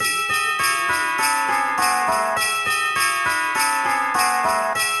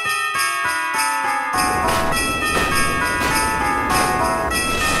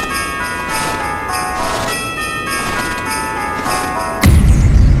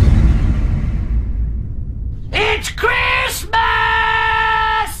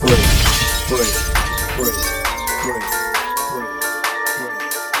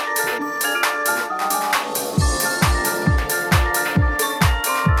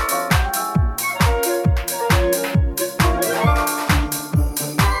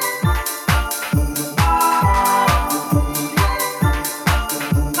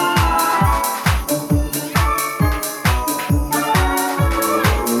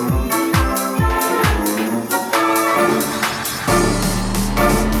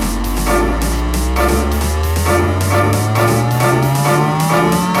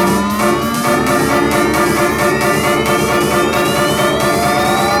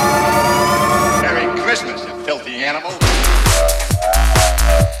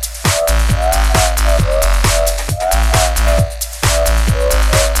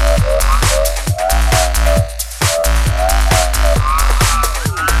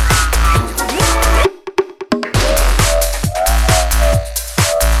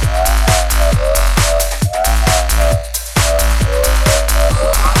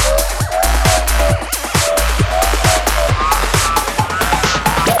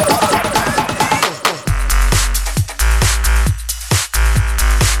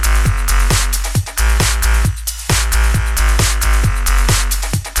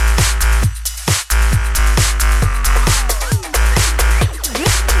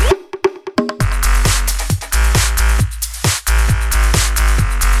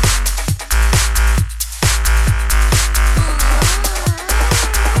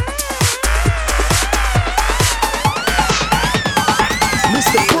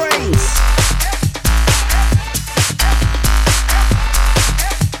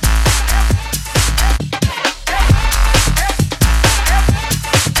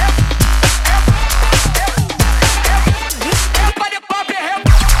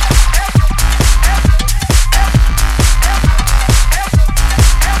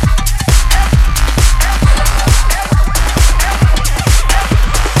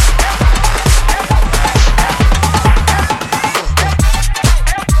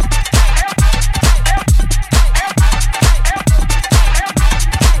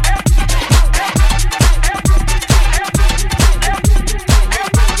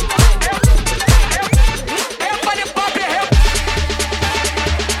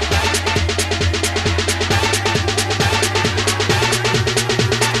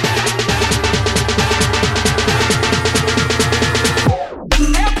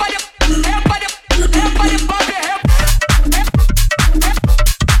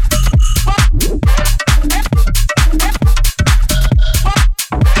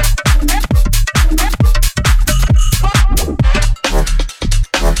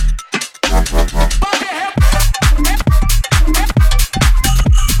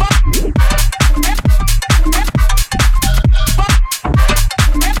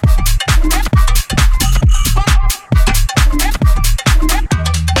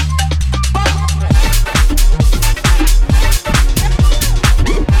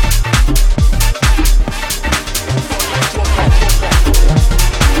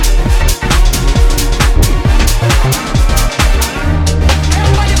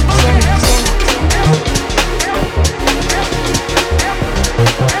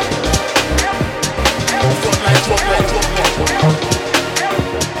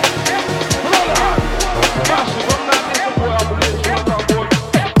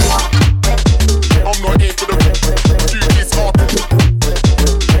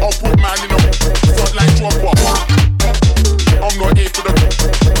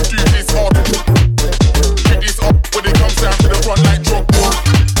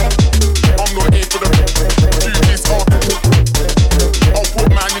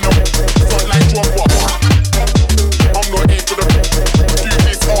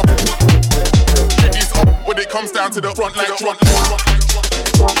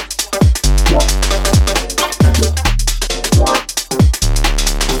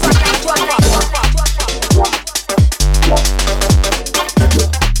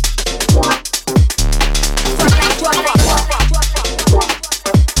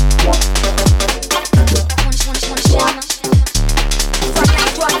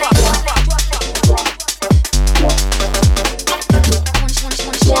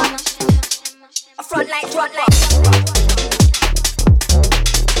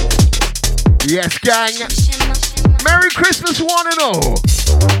Yes, gang. Merry Christmas, one and all.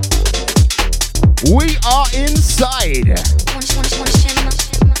 We are inside.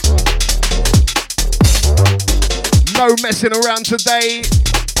 No messing around today.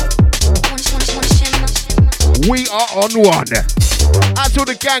 We are on one. Out to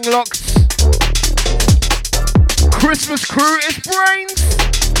the gang locks. Christmas crew is BrainZ.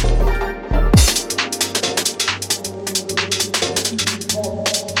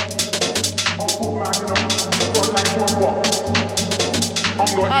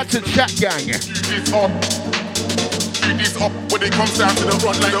 Out to chat gang. Do this up when it comes down to the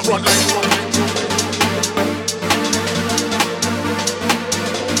front line.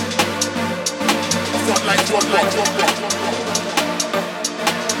 Front line, front line.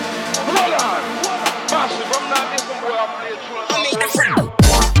 Hold on. Massive, I'm not this one where I play true.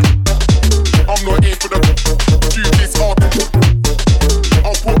 I'm not here for the do this up.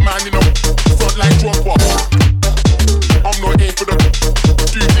 I'll put man in a front line drop up. I'm not here for the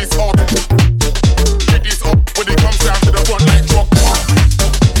do this up. Do this up when it comes down to the front line drop.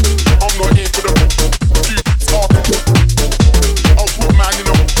 I'm not here for the do this up. I'll put man in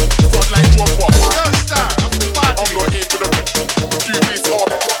a front line drop up. I'm not here for the do this up.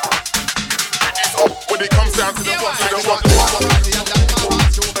 Do this up when it comes down to the front line drop.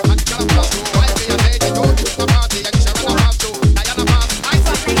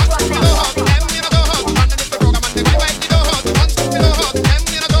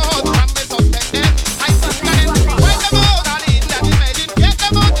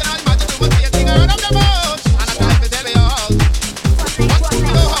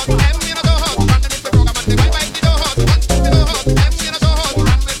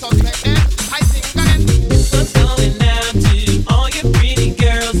 Going out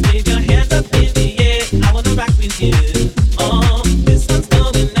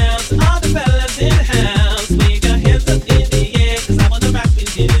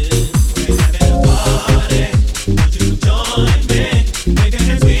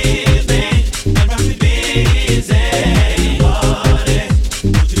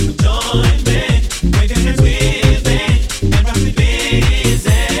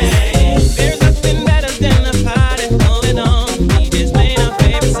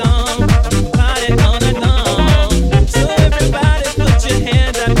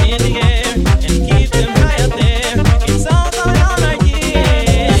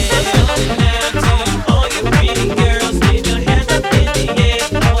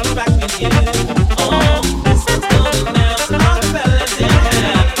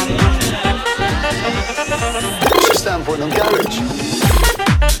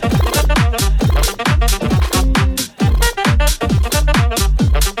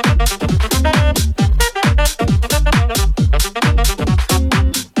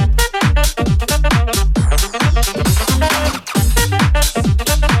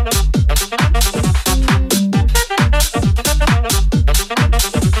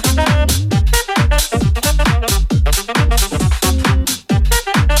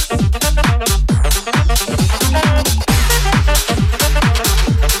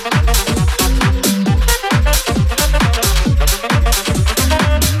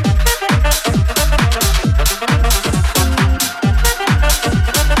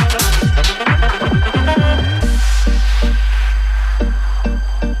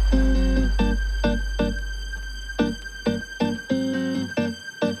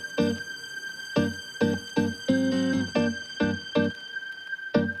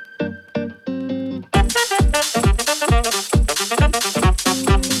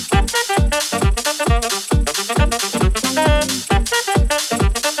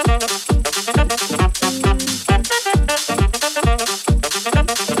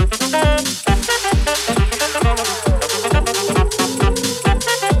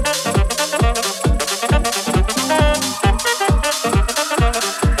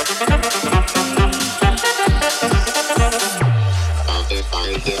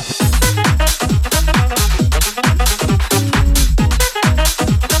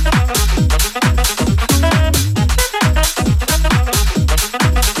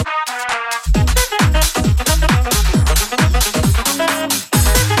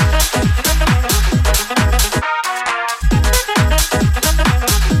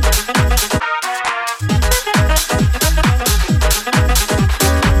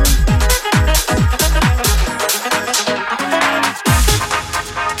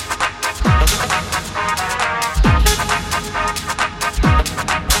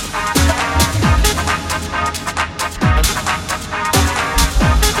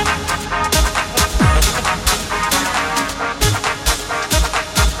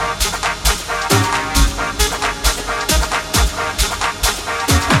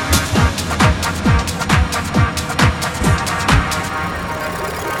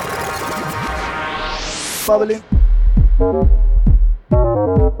bubbling.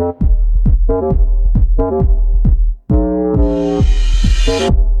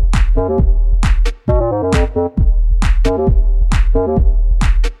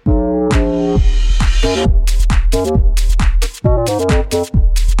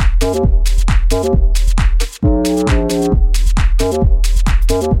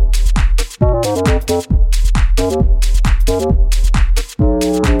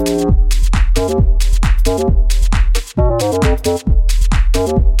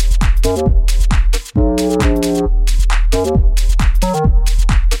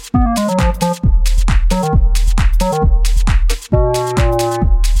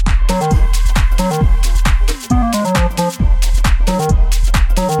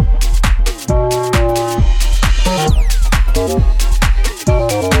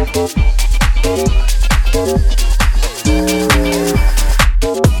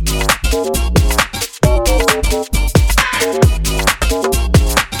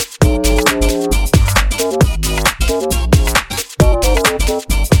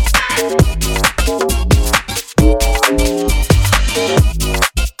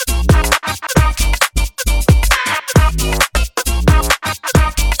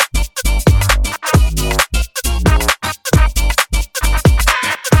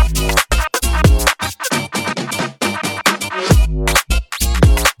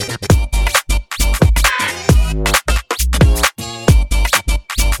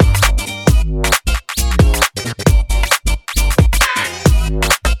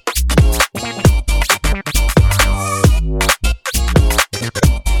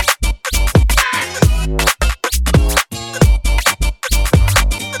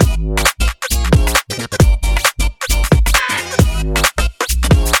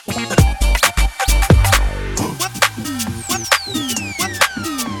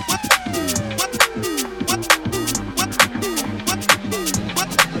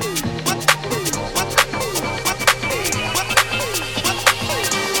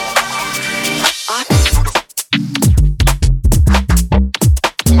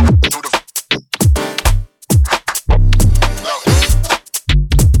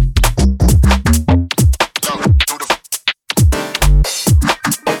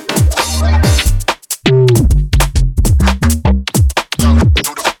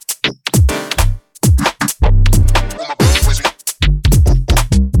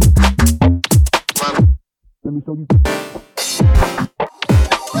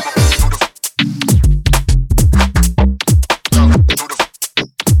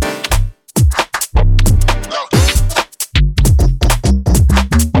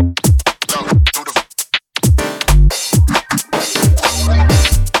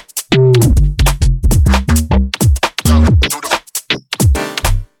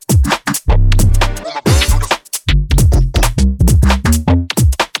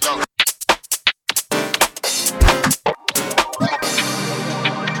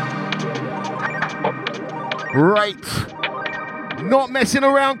 Right. Not messing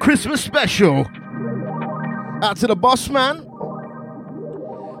around Christmas special. Out to the boss man.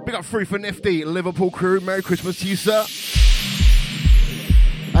 Big up 3 for Nifty, Liverpool crew. Merry Christmas to you, sir.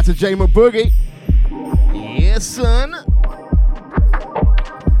 Out to J McBoogie. Yes, son.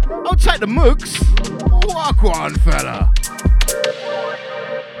 I'll take the mooks. Walk on, fella.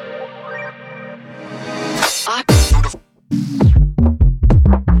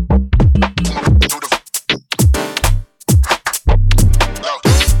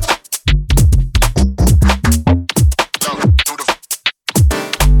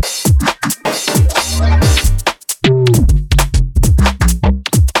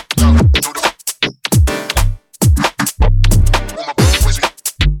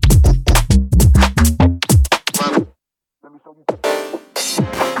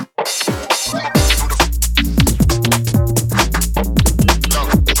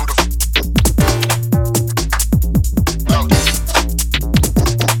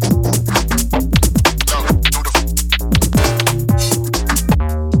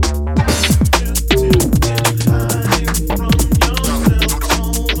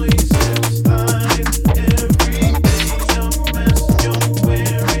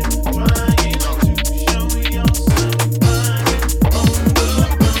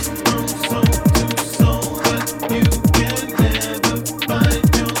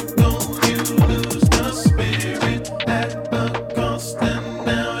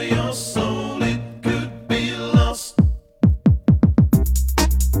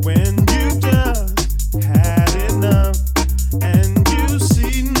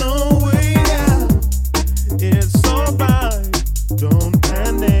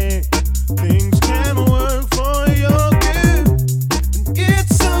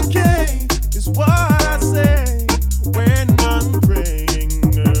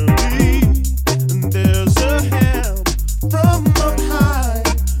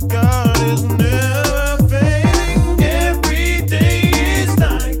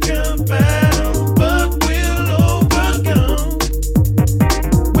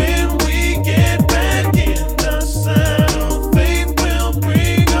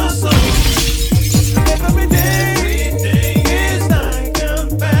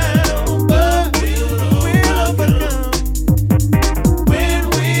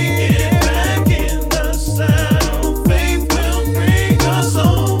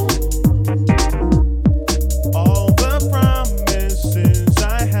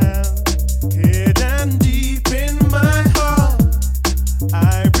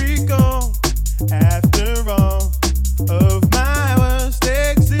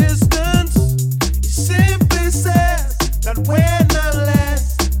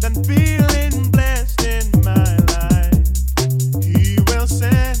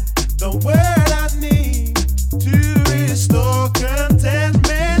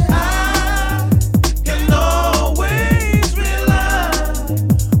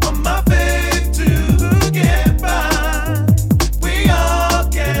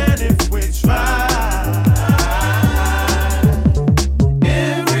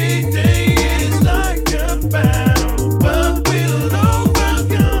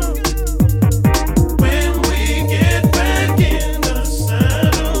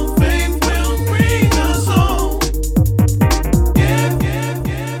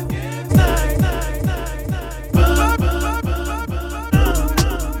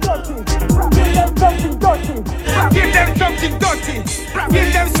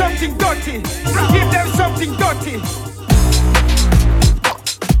 something dirty. Give them something dirty.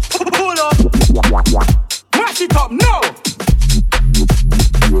 Pull up. Mash it up now.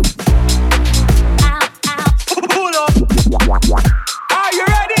 Pull up. Are you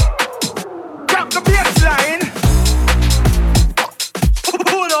ready? Drop the bass line.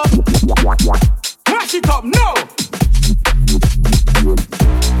 Pull up. Mash it up now.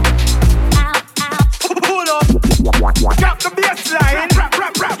 Pull up. Drop the bass line.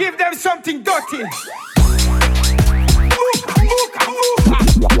 Give them something dirty.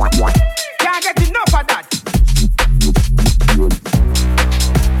 Can't get enough of that.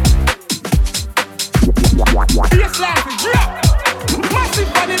 Bass line to drop. Massive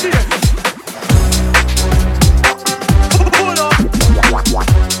body bass. Pull up.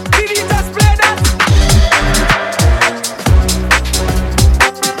 Did he just play that?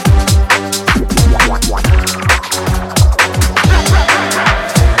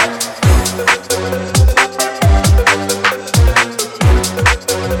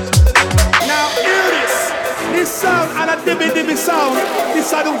 Dibby sound.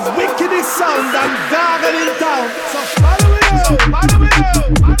 This are the wickedest sound and gargling down. So follow it out, follow it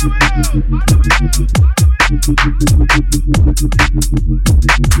out,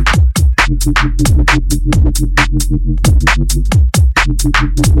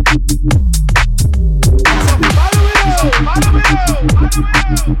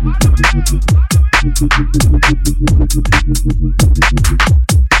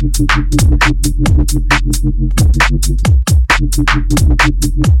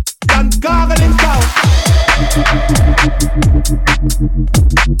 and gargling down.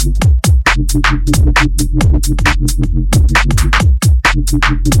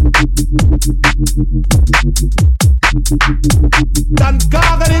 And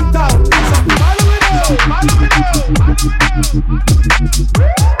gargling down. So follow it out, follow it out.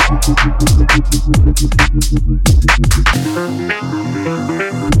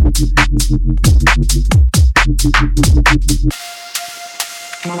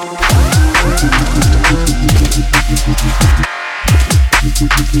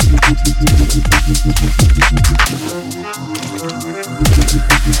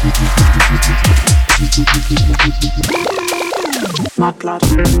 Mad blood.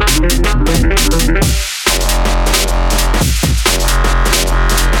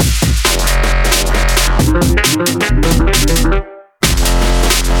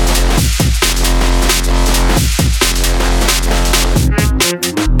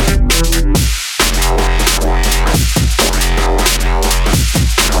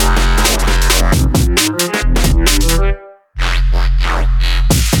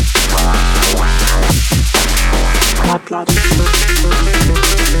 Mad blood.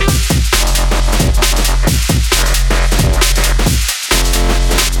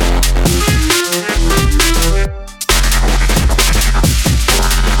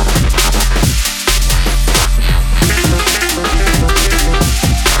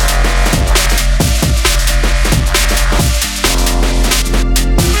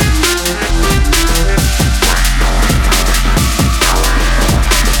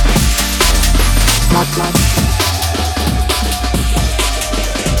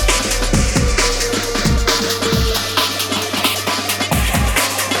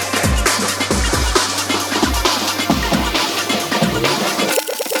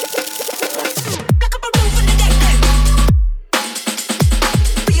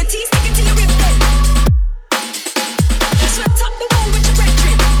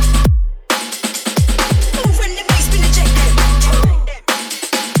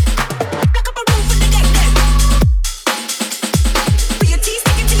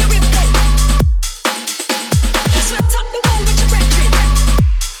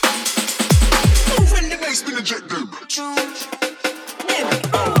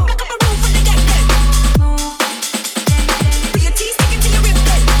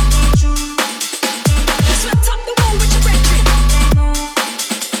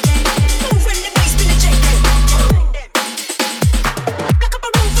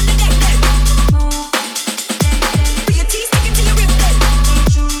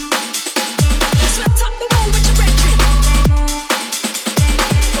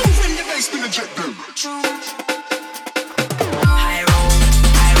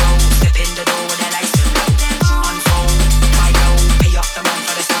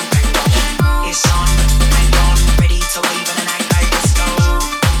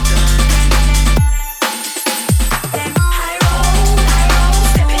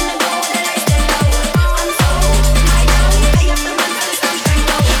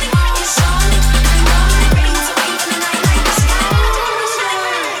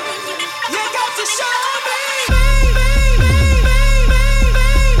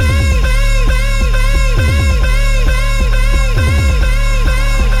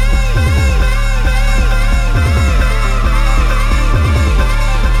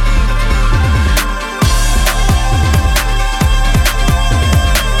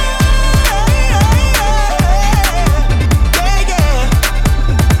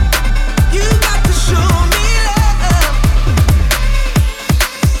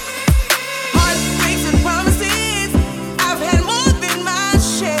 Heartbreak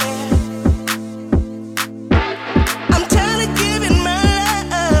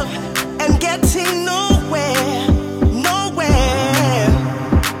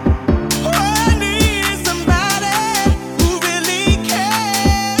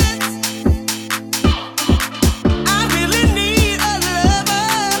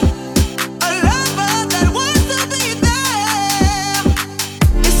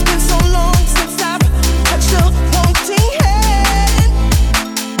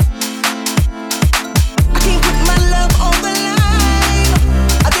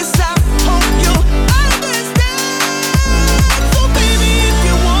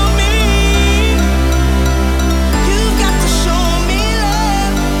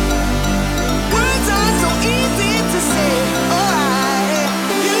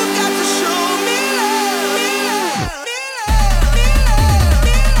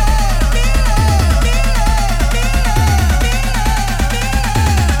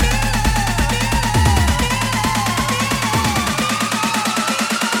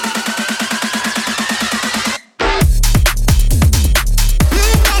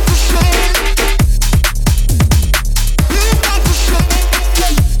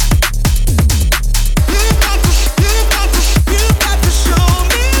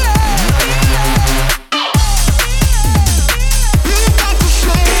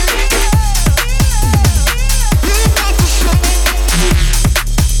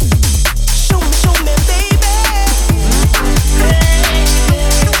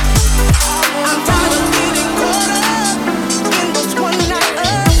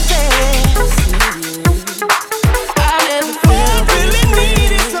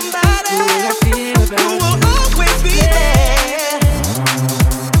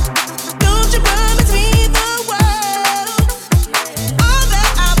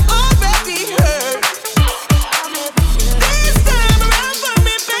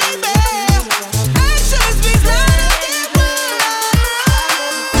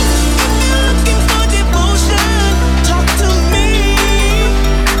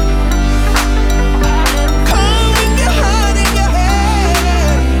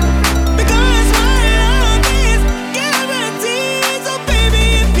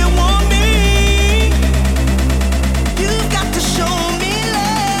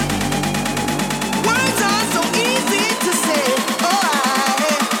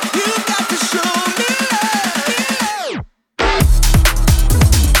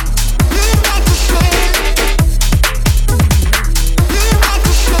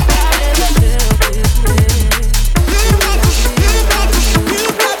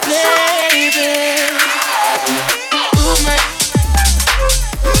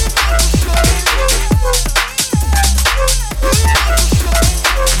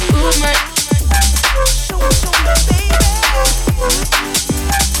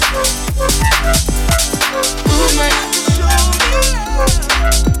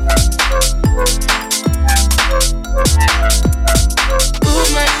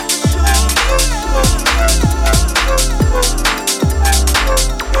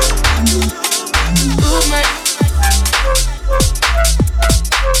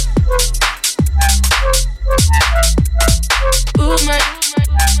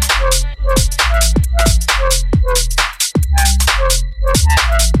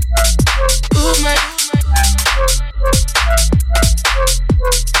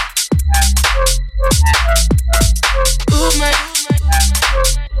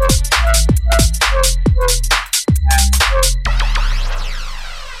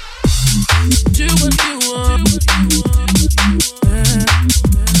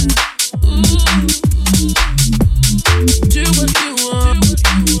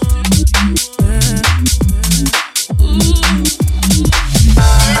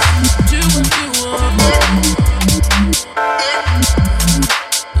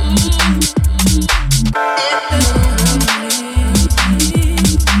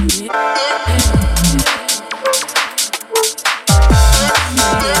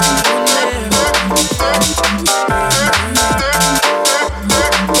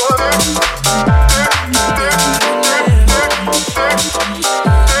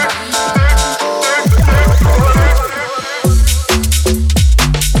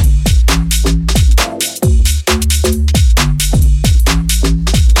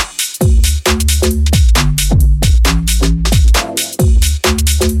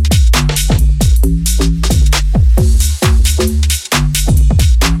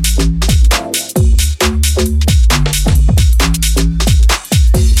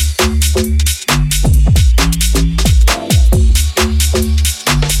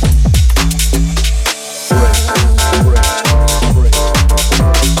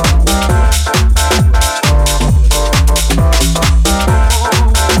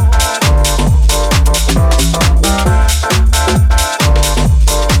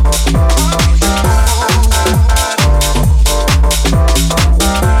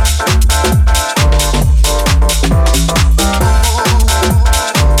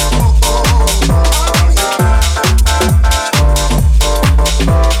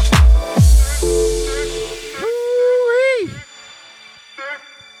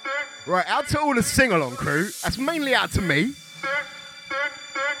Right, out to all the sing-along crew. That's mainly out to me.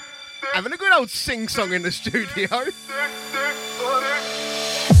 Having a good old sing-song in the studio.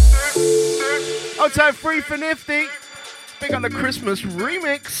 I'll take 3 for Nifty. Big up the Christmas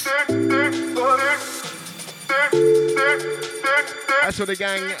remix. That's what the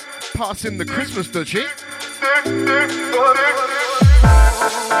gang passing the Christmas dutchie.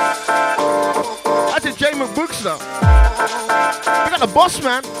 That's a J McBookster. We got the boss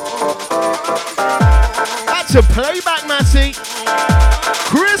man. That's a playback, Massey.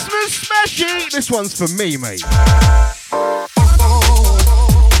 Christmas Speshy. This one's for me, mate.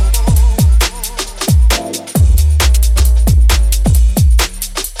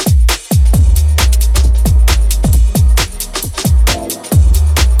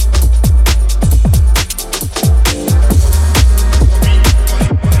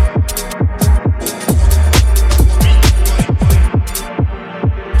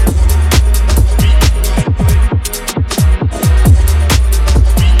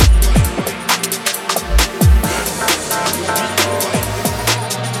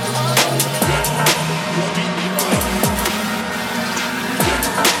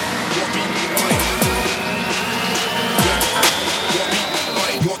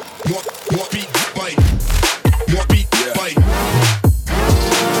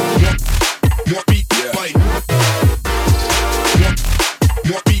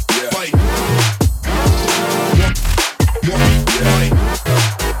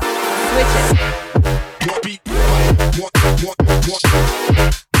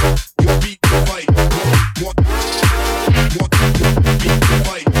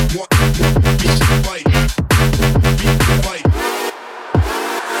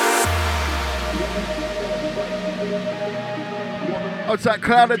 That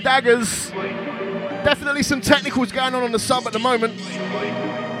cloud of daggers. Definitely some technicals going on the sub at the moment.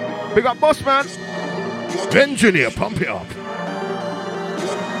 Big up boss man. Engineer, pump it up.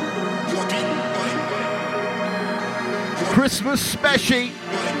 Christmas Speshy.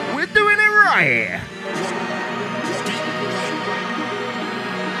 We're doing it right.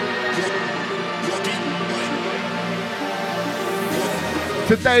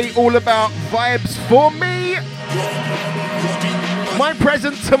 Today all about vibes for me. My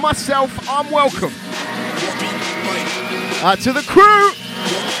present to myself, I'm welcome. To the crew.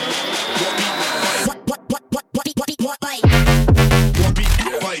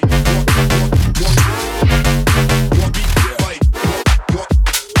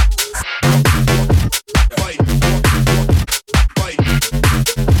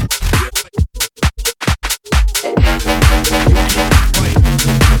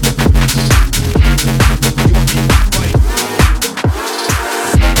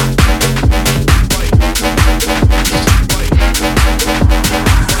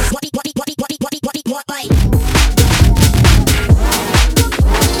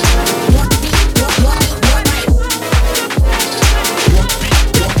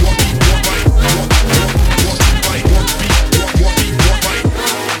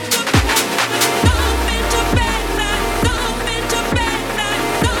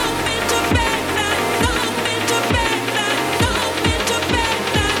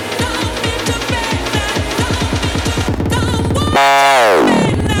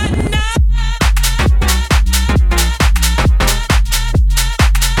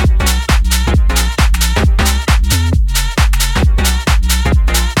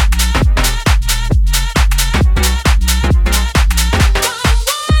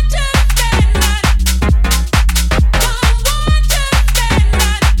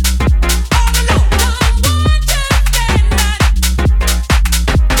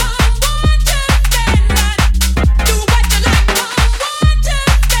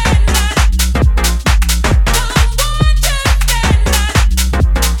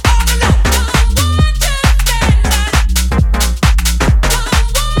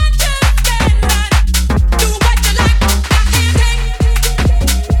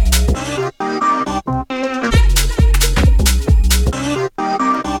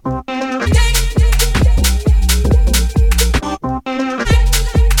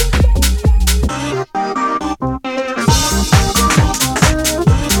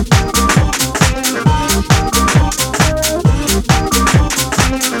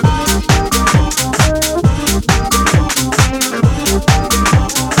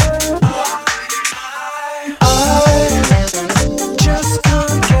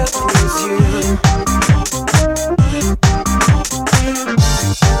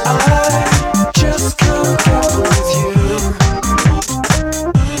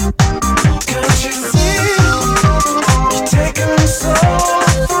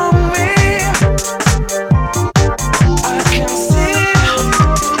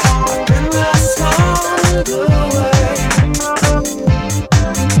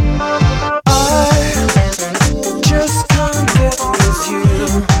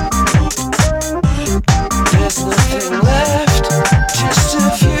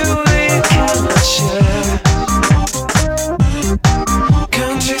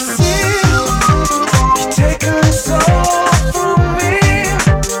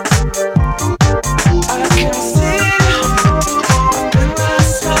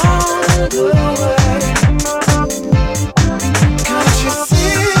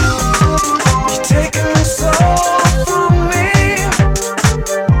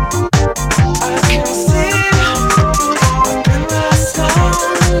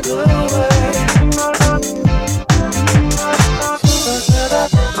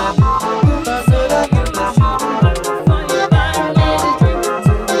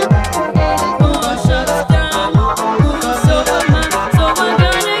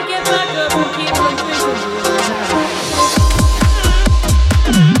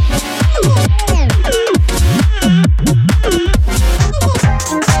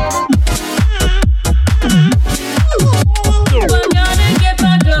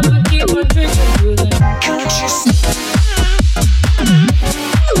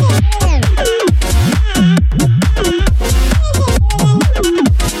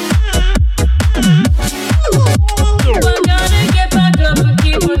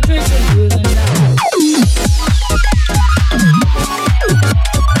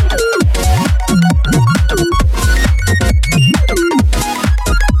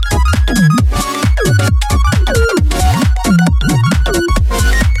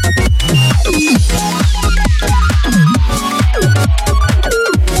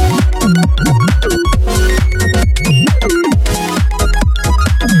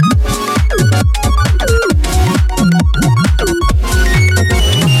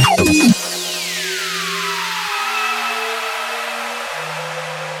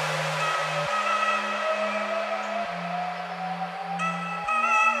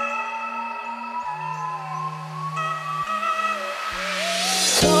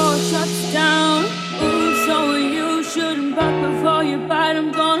 bite,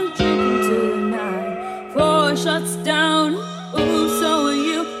 I'm gonna drink into the night. 4 shots down, ooh, so are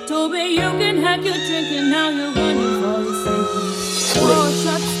you. Told me you can hack your drink and now you're running for the same. 4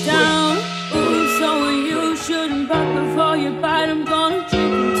 shots down, ooh, so are you. Shouldn't pop before you bite, I'm gonna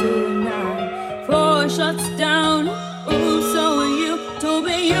drink into the night. 4 shots down, ooh, so are you. Told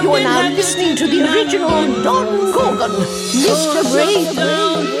me you are now listening to the original Don Gorgon, Mr. BrainZ.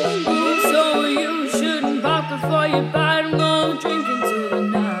 Ooh, so are you. Shouldn't pop before you bite, I'm gonna drink into the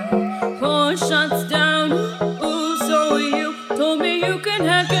night. 4 shots down, ooh, so are you. Told me you can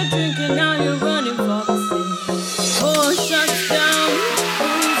have your drink and now you're running for the same. 4 shots down,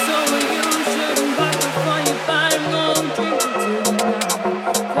 ooh, so are you. Shouldn't pop before you bite, I'm gonna drink into the night.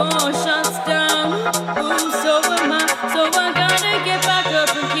 4 shots down, ooh, so am I. So I gotta get back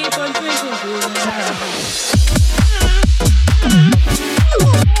up and keep on drinking through the night.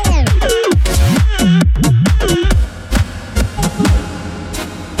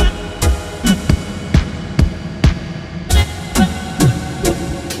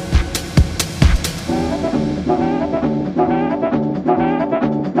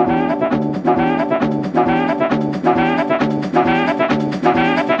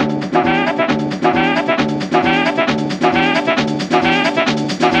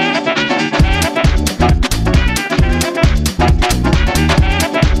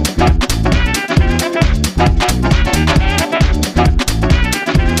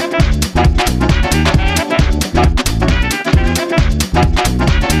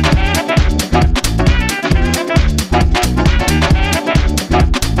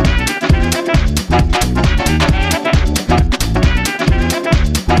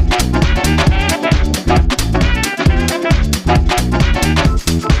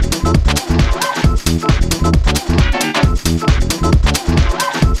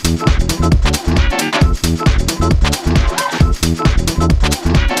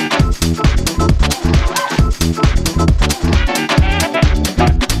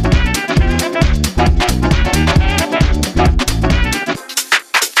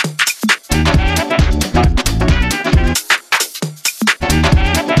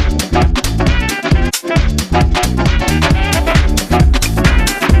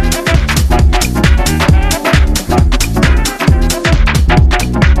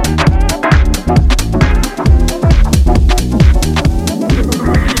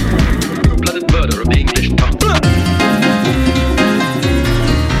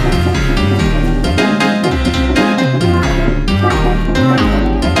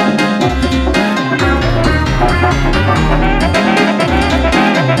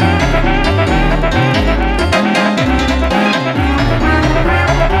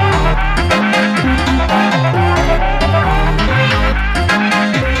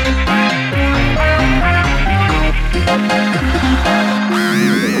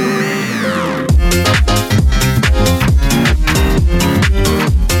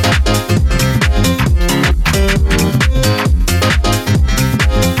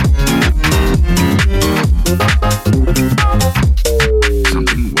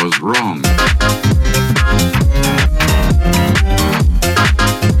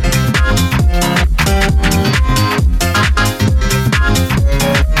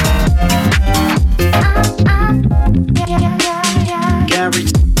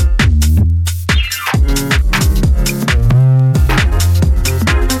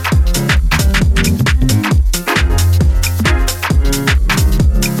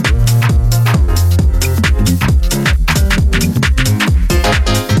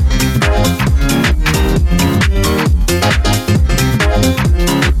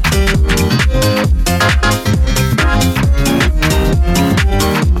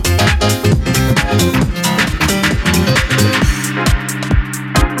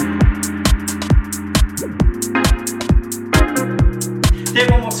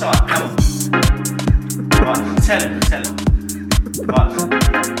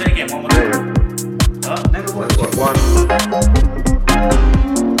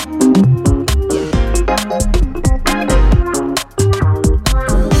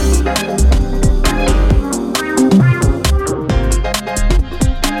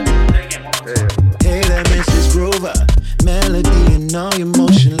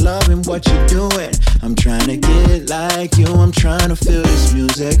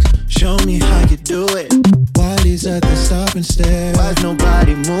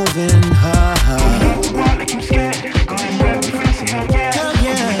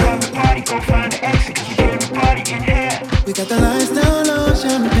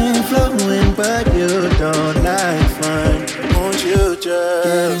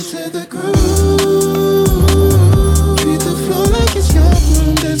 Get into the groove. Treat the floor like it's your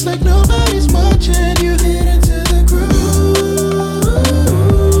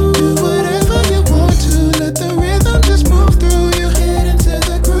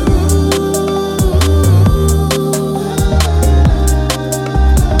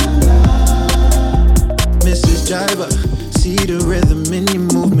driver. See the rhythm in your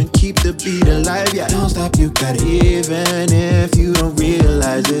movement, keep the beat alive. Yeah, don't stop, you got it, even if you don't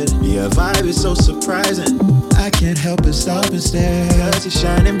realize it. Your vibe is so surprising, I can't help but stop and stare, cause you're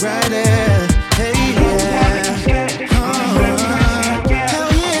shining brighter. Hey, yeah.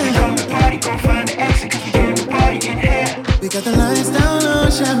 We got the lights down low,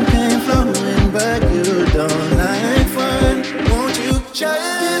 champagne flowing, but you don't like fun. Won't you just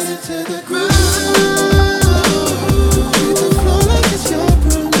listen to the groove? Beat the floor like it's your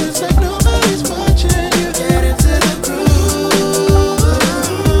room, it's like nobody's watching. You get into the groove.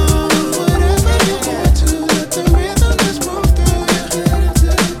 Whatever you want to, let the rhythm just move through you. Get into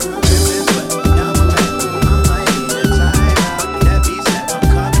the groove. Now I'm back, I'm like inside out. That beat snap, I'm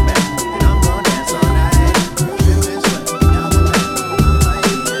coming back, and I'm gonna dance all night.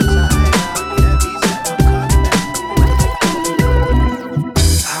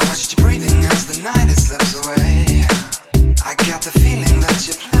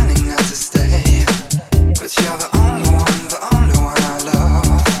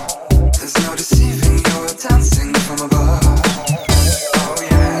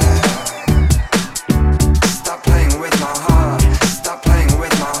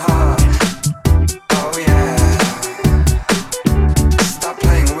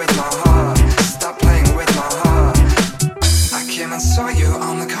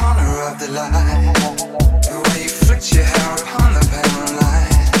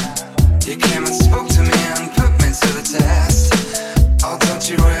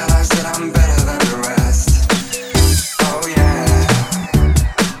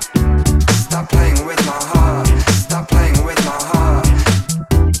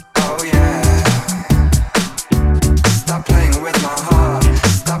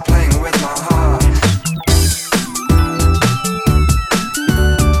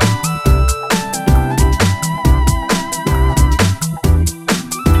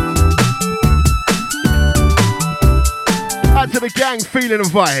 Feeling the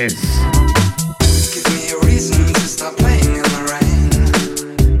vibes. Give me a reason to stop playing in the rain.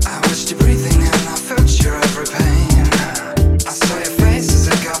 I watched you breathing and I felt your every pain. I saw your face as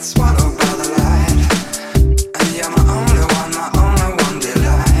it got swallowed by the light. And you're my only one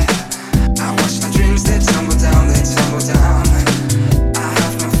delight. I watched my dreams, they tumble down, they tumble down. I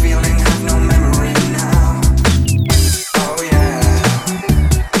have no feeling, have no memory now. Oh yeah.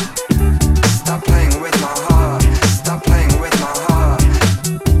 Stop playing with my heart. Stop playing with my heart.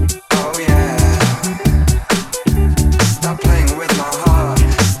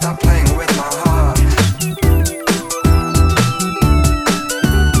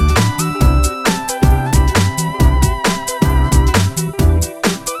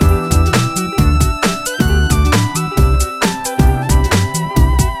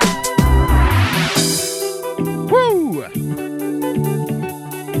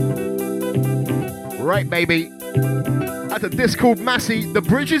 Right, baby. That's a disc called Massey. The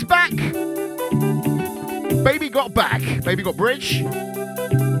bridge is back. Baby got back. Baby got bridge. Give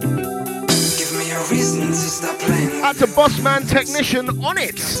me a reason to stop playing. That's a boss man technician on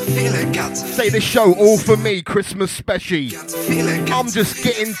it. Say this show all for me, Christmas Speshy. I'm just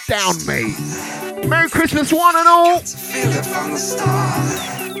getting down, mate. Merry Christmas, one and all. Feel it from the start.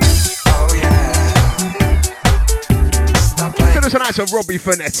 Oh yeah. Stop playing. So there's a nice of Robbie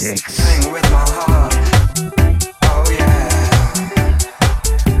Phonetics. Playing with my heart. Oh yeah.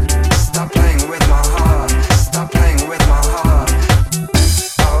 Stop playing with my heart. Stop playing with my heart.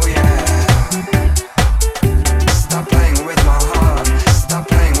 Oh yeah. Stop playing with my heart. Stop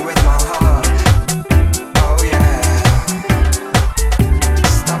playing with my heart. Oh yeah.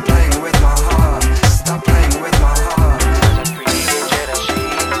 Stop playing with my heart. Stop playing with my heart.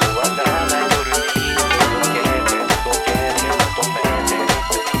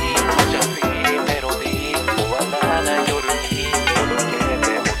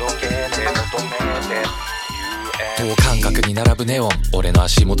ネオン俺の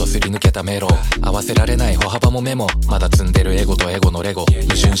足元すり抜けたメロ合わせられない歩幅もメモまだ積んでるエゴとエゴのレゴ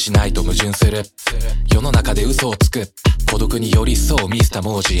矛盾しないと矛盾する世の中で嘘をつく孤独に寄り添うミスター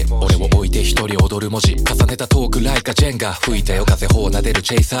文字俺を置いて一人踊る文字重ねたトークライカジェンガ吹いたよ風頬撫でる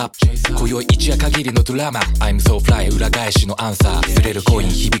チェイサー今宵一夜限りのドラマ I'm so fly 裏返しのアンサーずれるコイン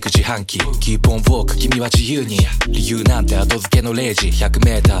響く自販機 Keep on walk 君は自由に理由なんて後付けの0時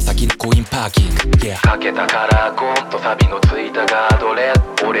 100m 先にコインパーキング、yeah、かけたカラーコンとサビのついたガードレ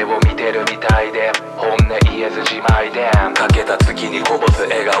ッド俺を見てるみたいで本音言えずじまいでかけた月にこぼす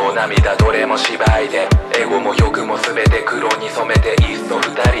笑顔涙どれも芝居でエゴも欲も全て黒に染めていっそ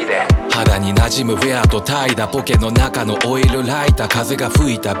二人で肌に馴染むウェアとタイだポケの中のオイルライター風が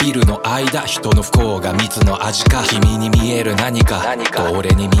吹いたビルの間人の不幸が蜜の味か君に見える何かと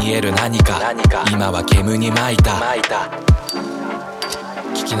俺に見える何か今は煙に巻いた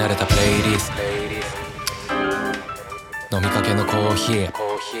聞き慣れたプレイリスト飲みかけのコーヒー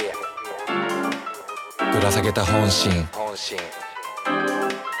ぶら下げた本心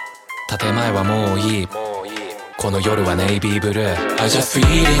建前はもういいこの夜はネイビーブルー I just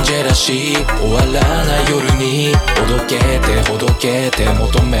feeling jealousy 終わらない夜におどけてほどけて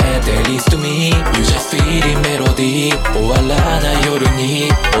求めて Listen to me You just feeling melody 終わらない夜に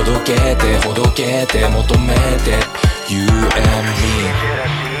おどけてほどけて求めて You and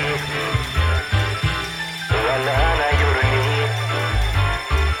me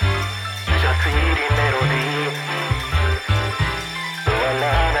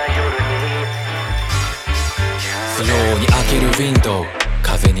スローに開けるウィンドウ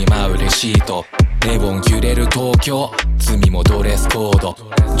風に舞うレシートネオン揺れる東京罪もドレスコード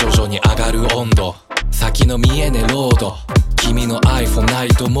徐々に上がる温度先の見えねロード君の iPhone ナイ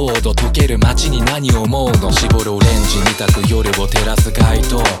トモード溶ける街に何を思うの絞るオレンジにたく夜を照らす街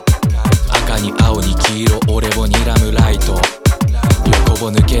灯赤に青に黄色俺を睨むライト横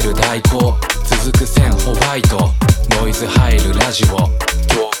を抜ける代行続く線ホワイトノイズ入るラジオトー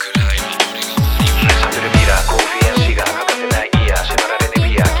クライは俺がしゃべるミラーコーフィーシガー欠かせないイヤー縛られてビ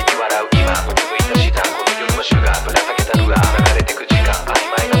ア君笑う今向いた下この夜もシュガーぶら下げたルアー流れてく時間曖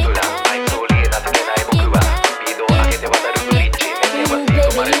昧なプランあいつをリー名付けない僕はスピードを上げて渡るブリッジ目線は吸い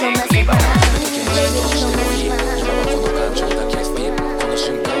込まれていくリバウンドしてもいい今はこの感情だけスピンこの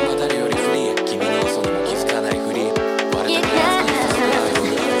瞬間は誰よりフリー君の嘘にも気づかないフリー割れたグラスにさせないフ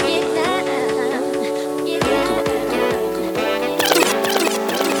リー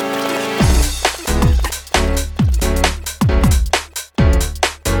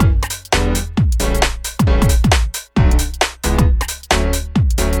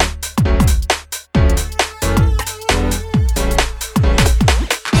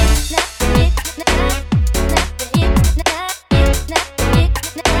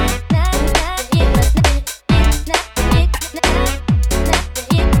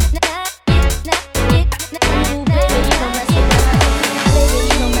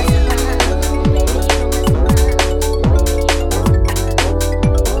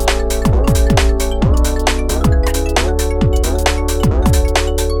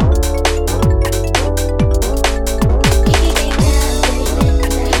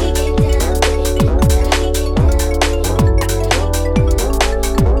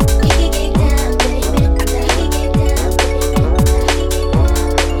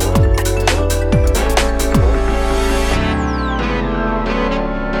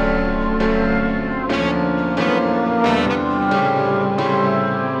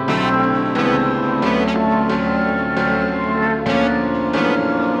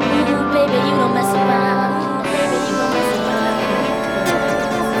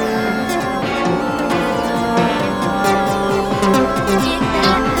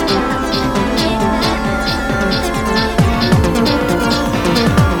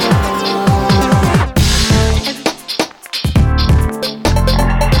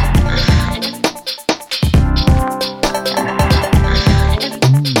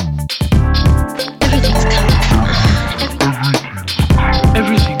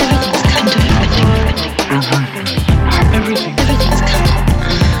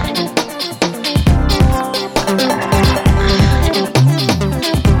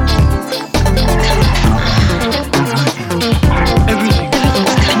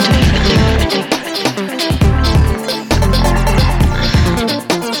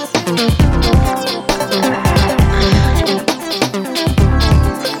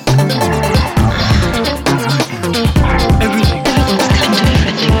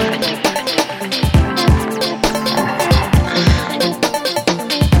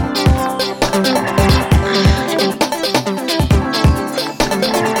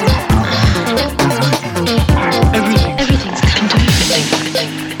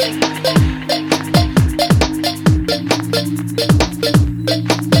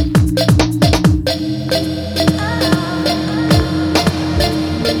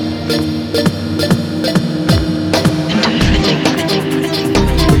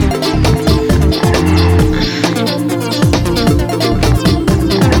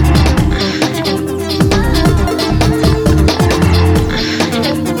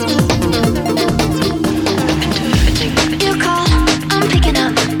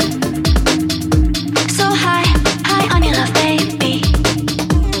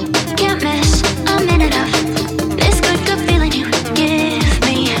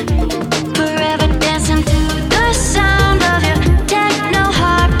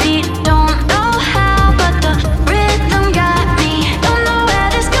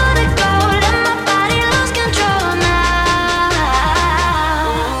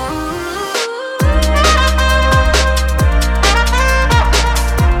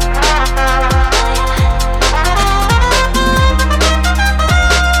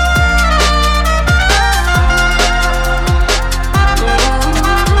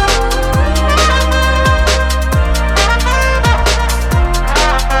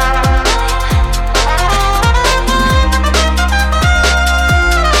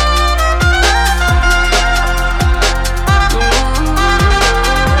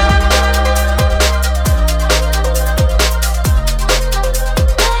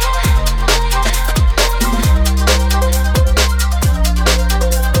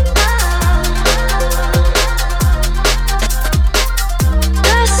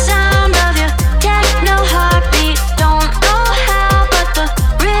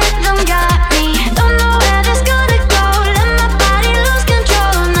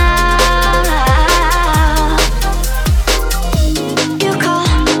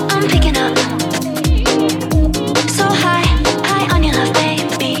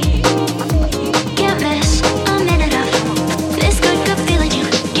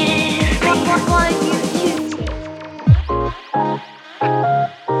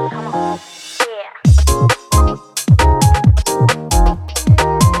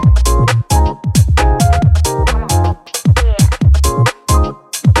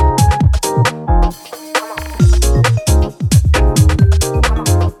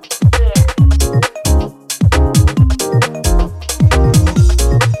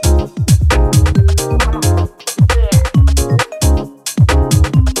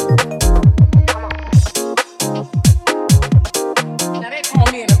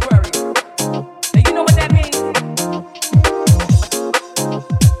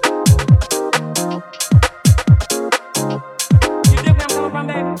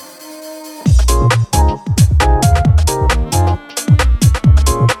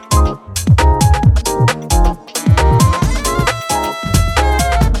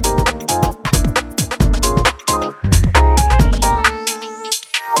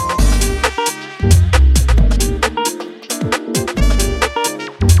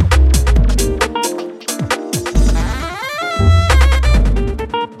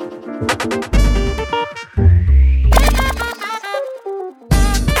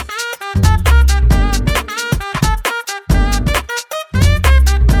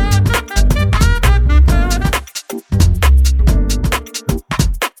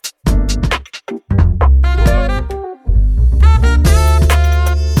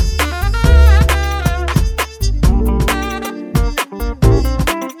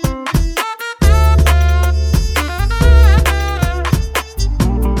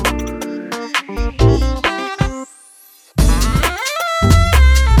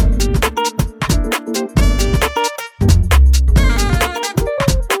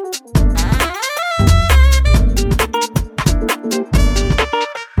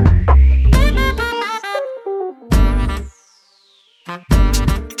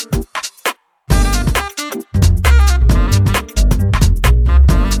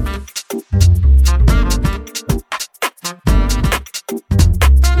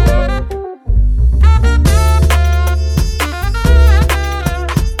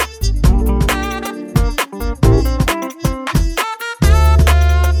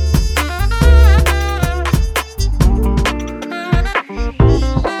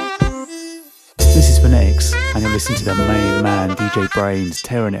and you're listening to the main man, DJ BrainZ,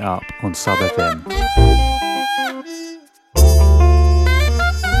 tearing it up on Sub FM.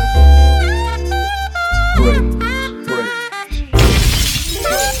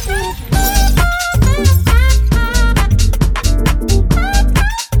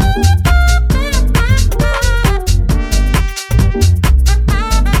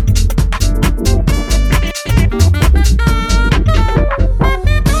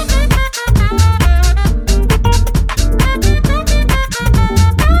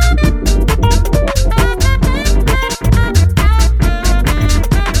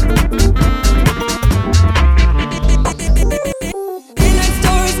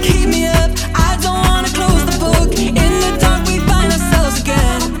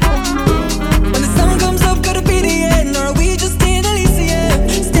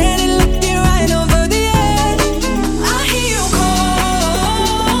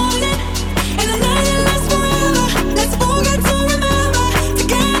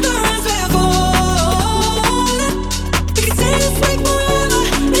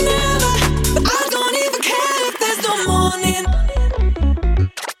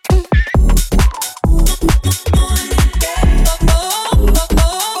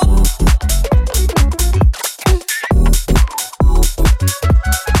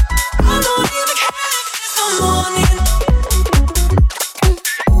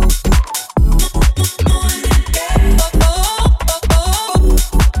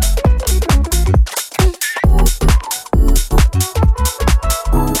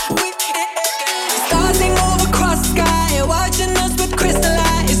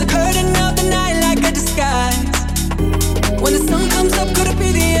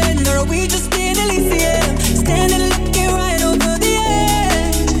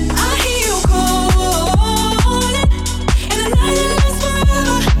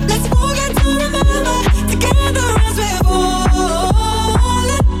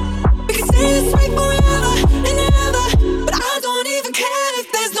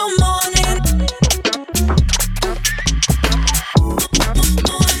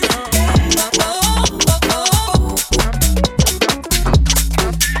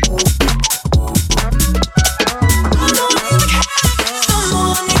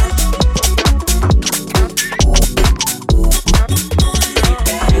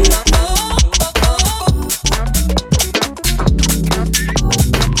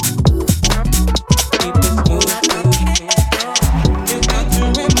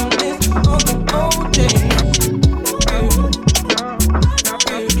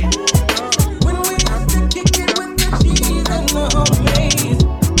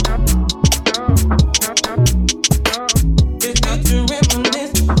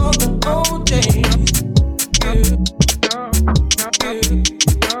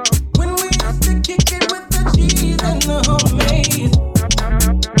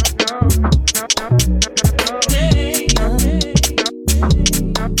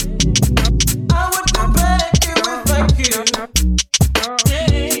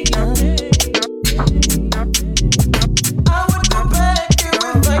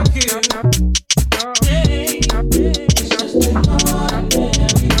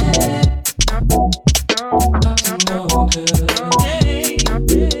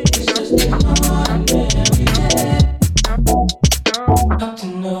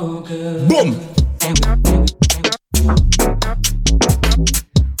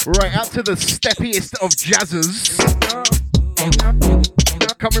 To the steppiest of jazzers,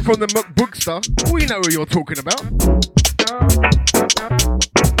 coming from the McBookster. We know who you're talking about.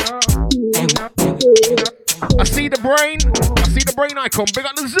 I see the brain icon. Big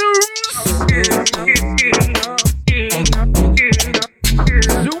up the zooms.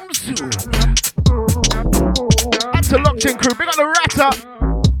 Zoom. That's the Lockchain crew. Big up the Ratter.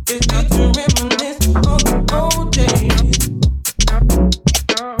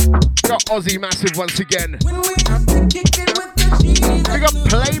 Aussie Massive once again. Big up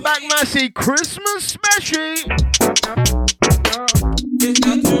Playback Massey, Christmas Speshy.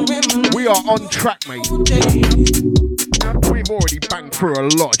 We are on track, mate. We've already banged through a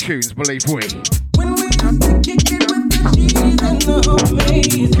lot of tunes, believe we.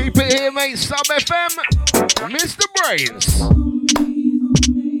 Keep it here, mate. Sub FM, Mr. BrainZ.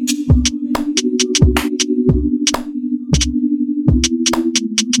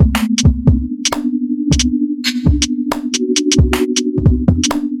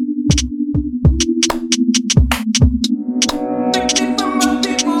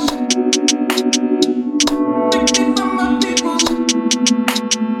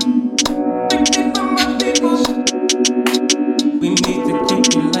 We need to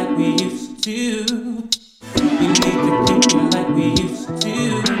kick it like we used to.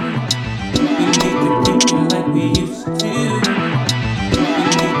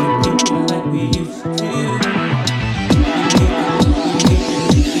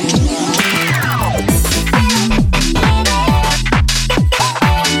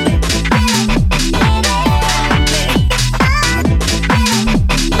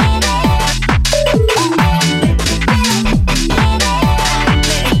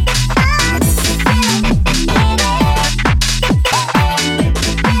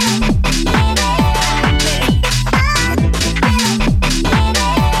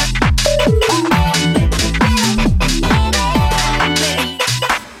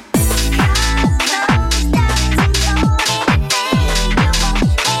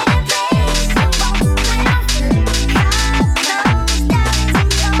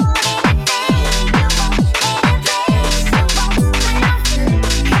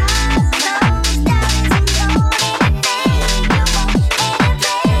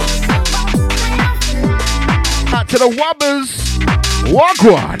 the Wubbers.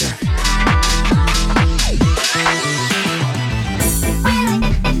 Wagwan.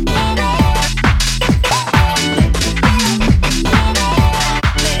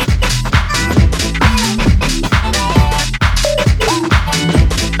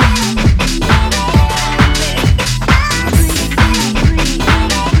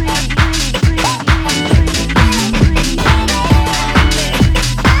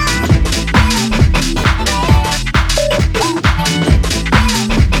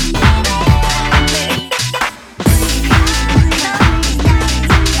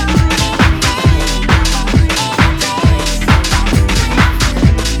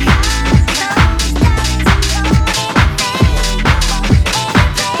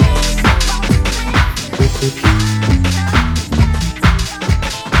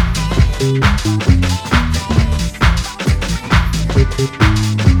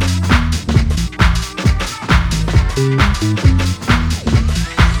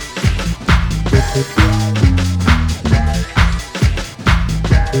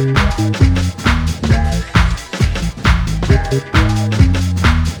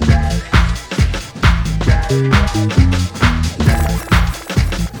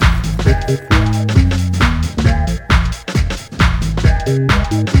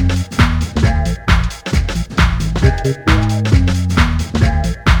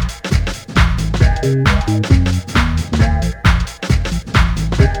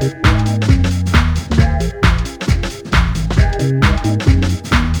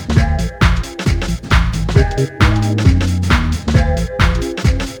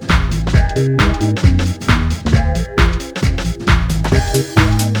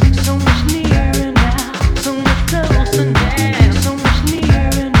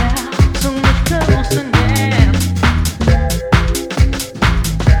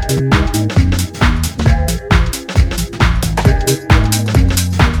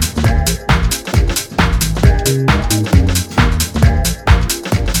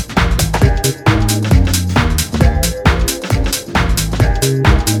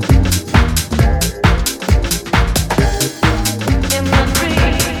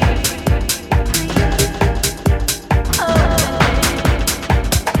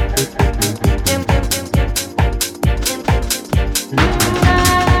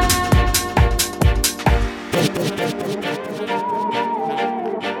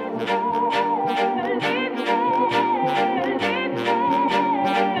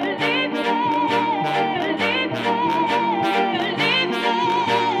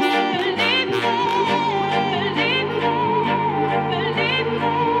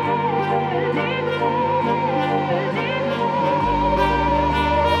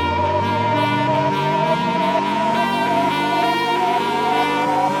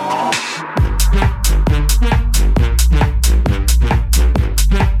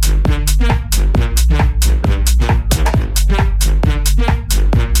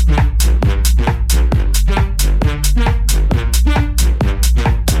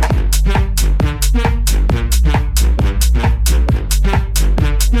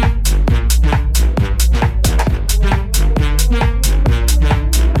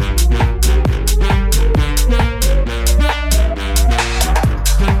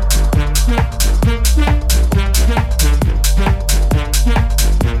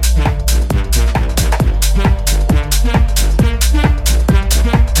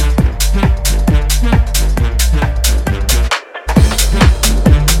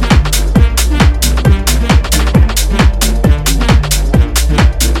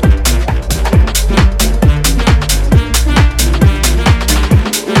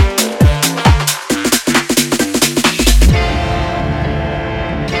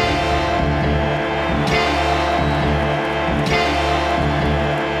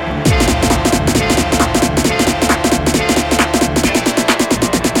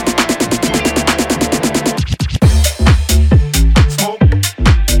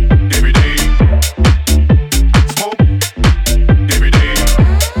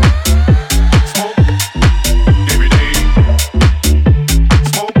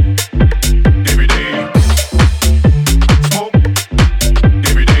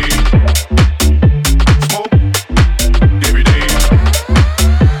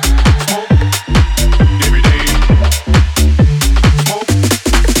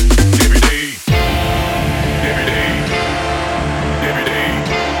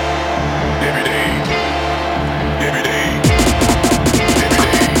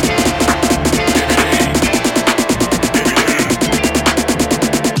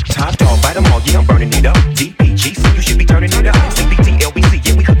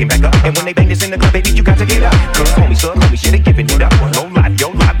 And when they bang this in the club, baby, you got to get up. Girl, homies, thug homies, yeah, they giving it up. No life, yo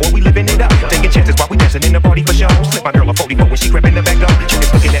life, boy, we living it up. Taking chances while we dancing in the party for show. Slip my girl a 44 when she crept in the back door.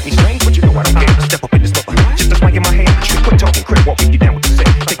 Chickens looking at me strange, but you know I don't care. Step up in this mother, just a swing in my hand. Trick, quit talking, crib, walking you down with the set.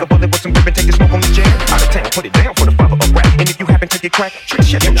 Take a bullet with some grip and take a smoke on the jet. Out of town, put it down for the father of rap. And if you happen to get cracked, trick,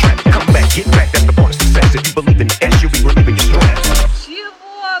 shut your trap. Come back, get back, that's the part of success. If you believe in the S, you'll be relieving your stress.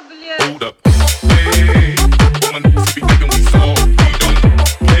 Hold up, hey, woman, be thinking we saw, we don't,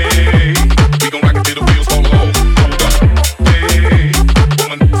 hey, we gon' rock it till the wheels fall off. Hold up, hey,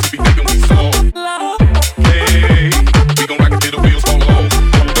 woman, be thinking we saw, hey, we gon' rock it till the wheels fall off.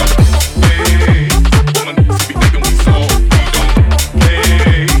 Hold up, hey, woman, be thinking we saw, we don't,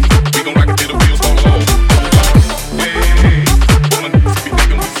 hey, we gon' rock it till the wheels fall off. Hold up, hey, woman, be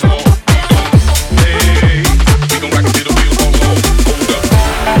thinking we saw, we don't, hey, we gon' rock it till the wheels fall off. Hold up.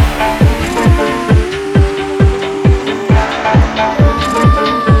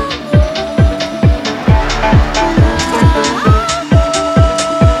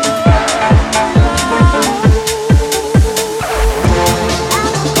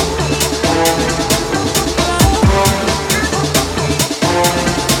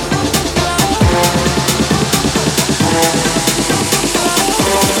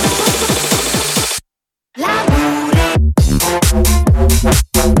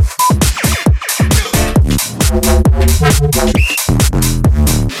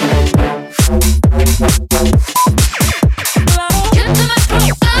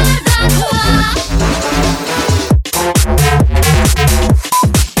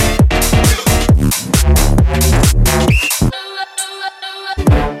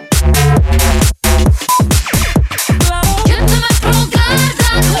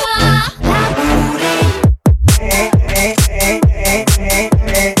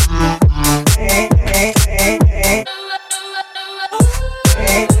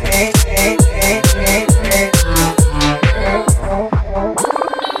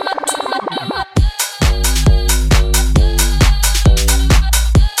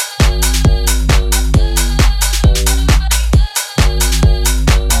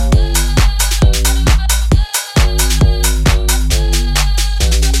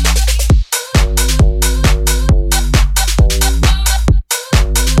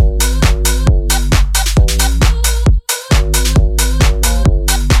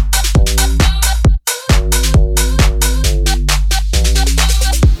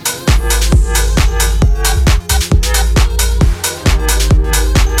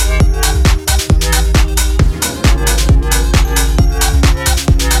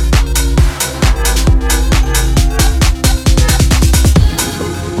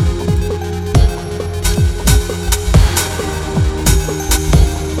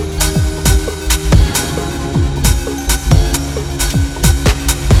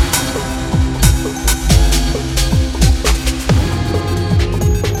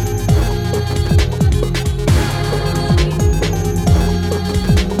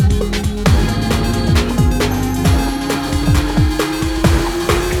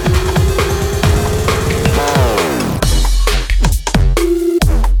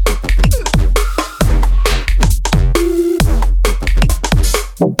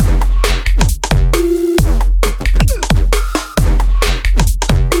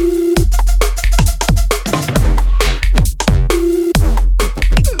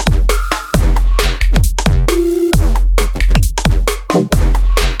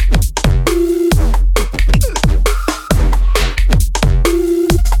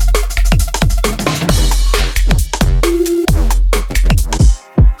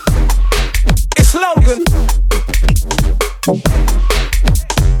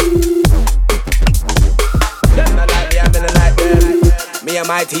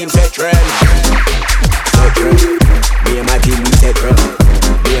 my team set trend. Set trend. Me and my team we set trend.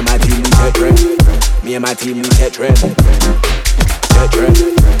 Me and my team we set trend. Me and my team we set trend. Set trend.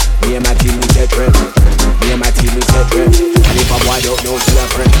 Me and my team we set trend. Me and my team we set trend. And if I'm wide out, no still a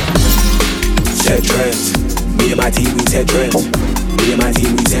friend. Set trends. Me and my team we set trends. Me and my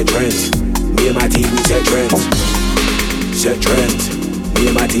team we set trends. Me and my team we set trends. Set trends. Me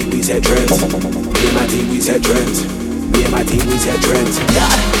and my team we set trends. Me and my team we set trends. Me and my team we set trends.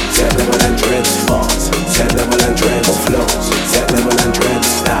 Yeah. Set level and trends. Balls. Set level and trends. Flows. Set level and trends.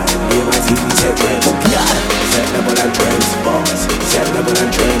 Style. Me and my team we set trends. Yeah. Set level and trends. Balls. Set level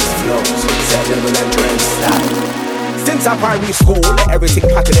and trends. Flows. Set level and trends. Style. Since I primary school, everything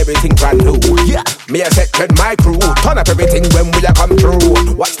pattern, everything brand new. Yeah, me a set trend, my crew. Turn up everything when we a come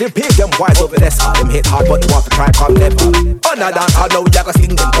through. Watch them pig, them wise over there. Them hit hard, but they want to try come never. Another I know ya go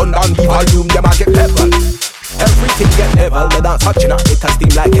sing them, turn down the volume, them a get level. Everything get level, the dance touching up, it a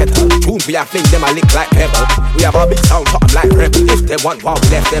steam like kettle. Tunes we a fling them a lick like pebble. We have a big sound, something like rebel. If they want one, we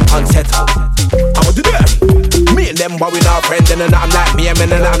left them unsettled. I want to do them. Me and them, but we not friends. And then I'm like me, and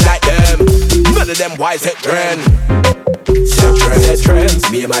then I'm like them. None of them wise set trend. Set trends.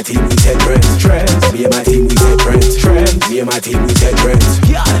 Me and my team, we set trends. Me and my team, we set trends. Me and my team, we set trends.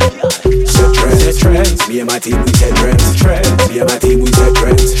 Set trends. Me and my team, we set trends. Me and my team, we set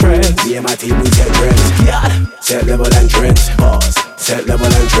trends. Me and my team, we set trends. Set level and trends. Pause. Set level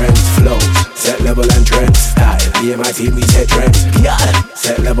and trends. Flows. Set level and trends. Style. Me and my team, we set trends.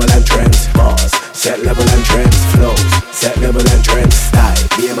 Set level and trends. Pause. Set level and trends. Flows. Set level and trends. Style.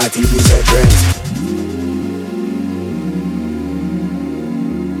 Me and my team, we set trends.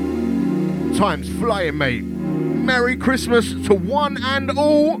 Time's flying, mate. Merry Christmas to one and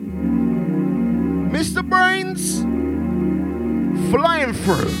all. Mr. BrainZ flying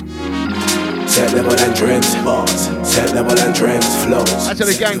through. Set level and trends, boss. Set level and trends, flows. That's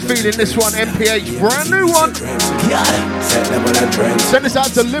the gang feeling this one, MPH, brand new one. Set level and trends. Send this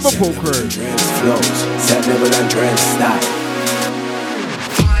out to Liverpool crew. Flows. Set level and trends, style.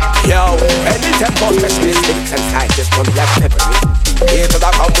 Yo, any tempo specialist, lyrics and style just come like peppery. Here to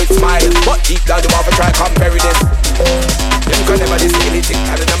that come with smile, but deep down you want to try come bury this. Them can never this anything,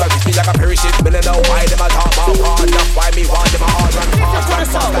 telling them I reach me like a parachute. Me no know why them a talk about hard, enough why me want them a hard run fast. Run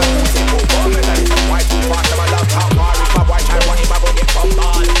fast like Usain Bolt, me that is why too fast. Them a love talk bar, if my boy try what him a go get from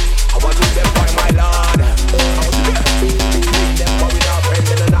ball. I want to them boy my lord. I want to them, them boy we not friends,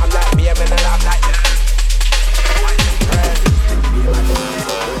 and I'm like me, and I'm like them.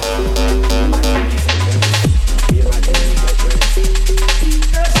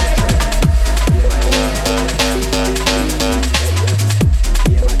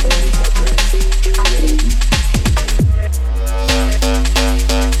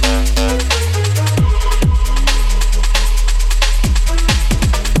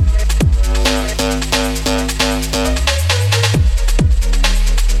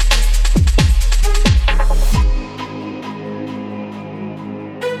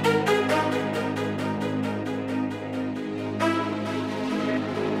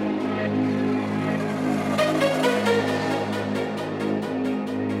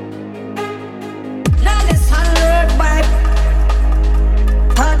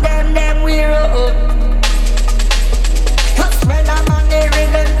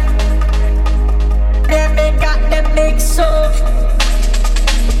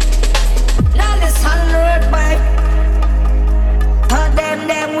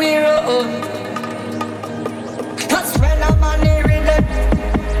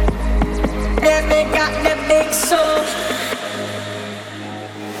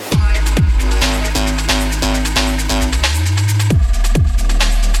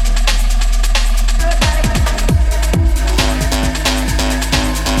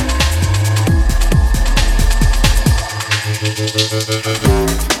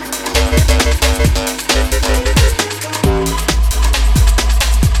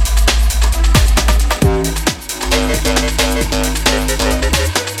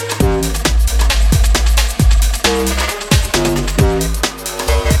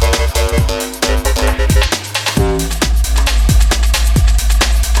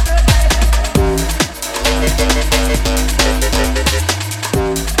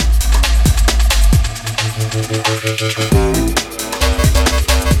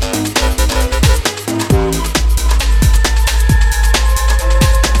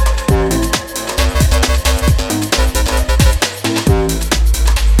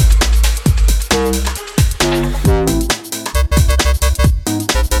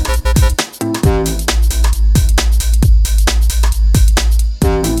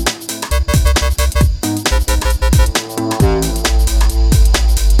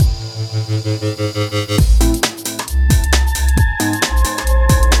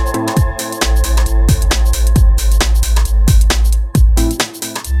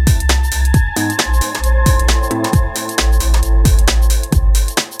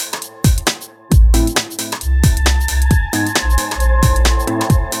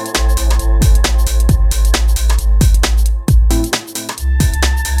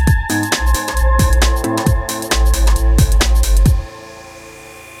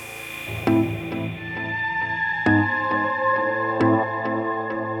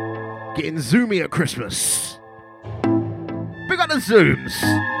 Zoomy at Christmas. Big up the Zooms.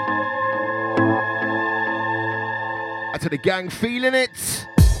 Out to the gang feeling it.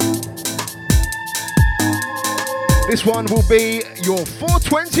 This one will be your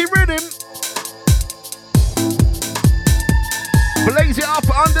 420 rhythm. Blaze it up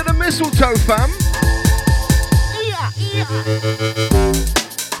under the mistletoe, fam.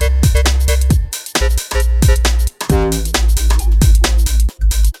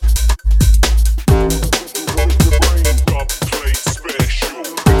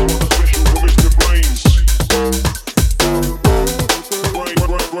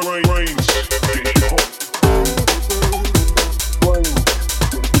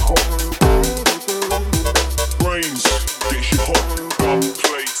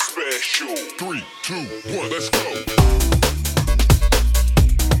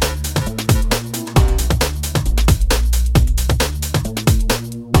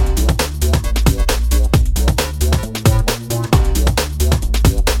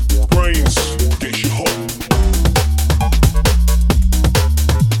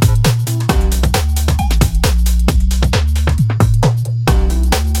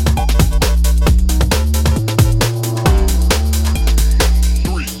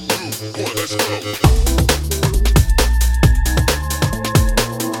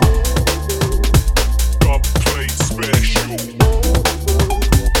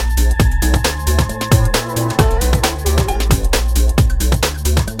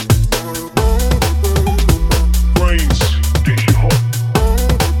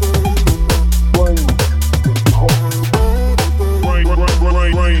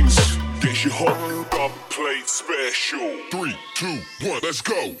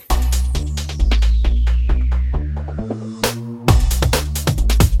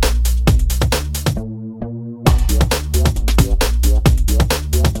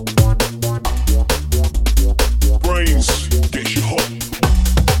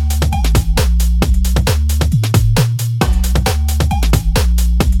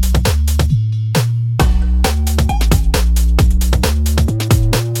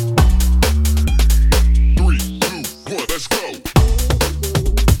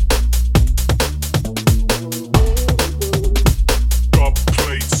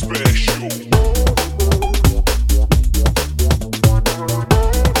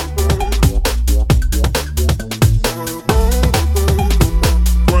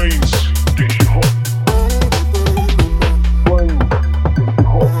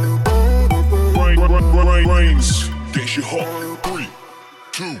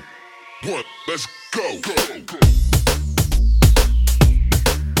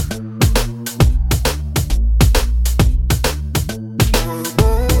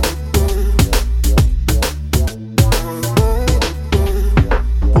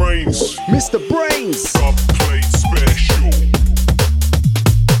 Mr. BrainZ. Upgrade special.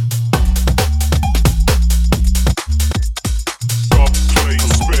 Upgrade special.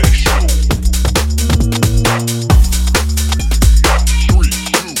 3,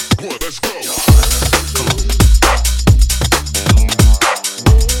 2, 1, let's go.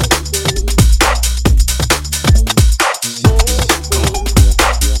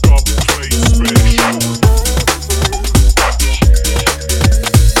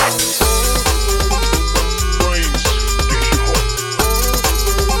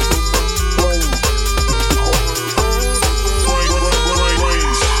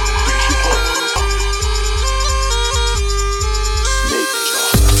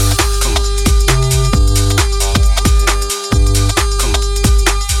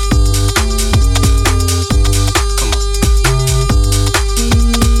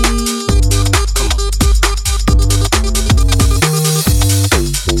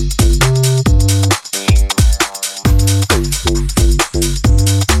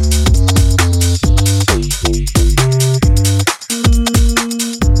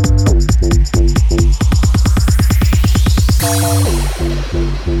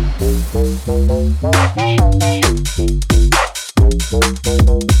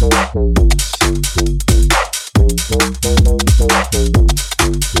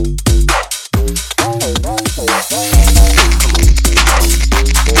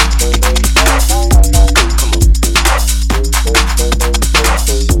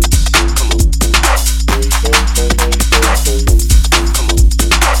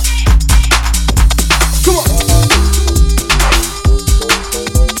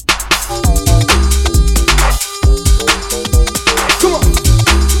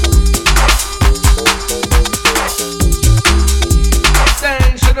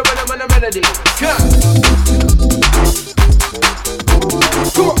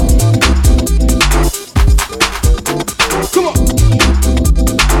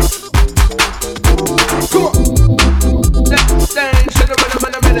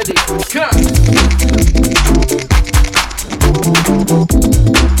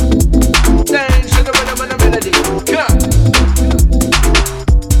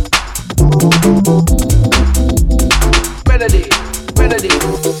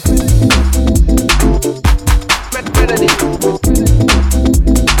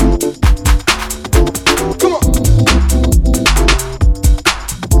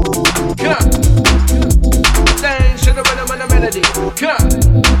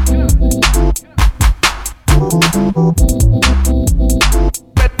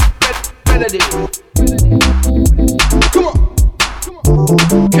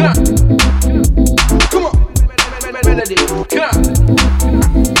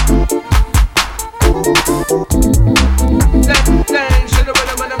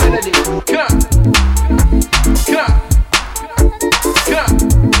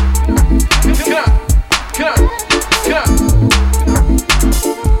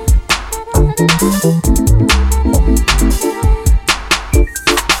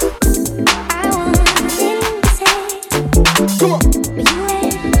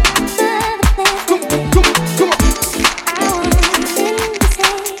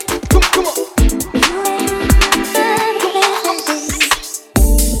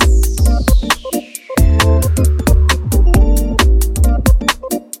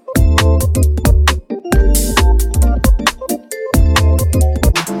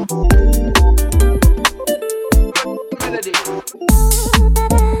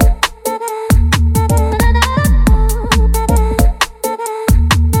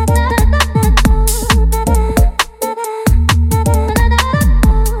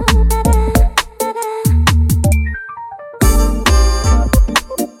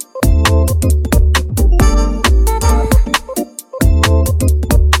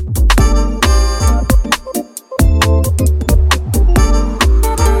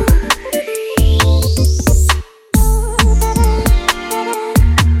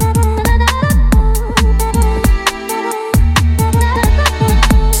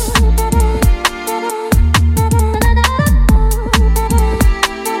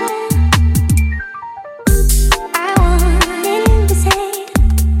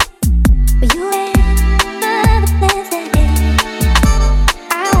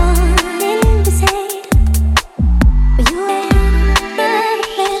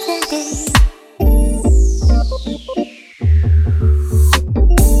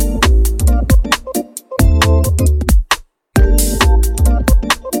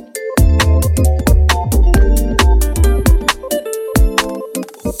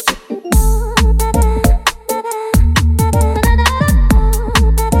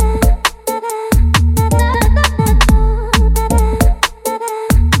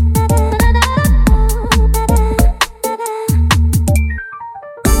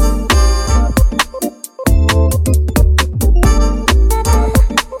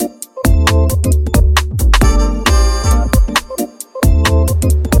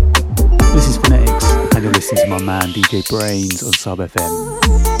 listening to my man DJ BrainZ on Sub FM.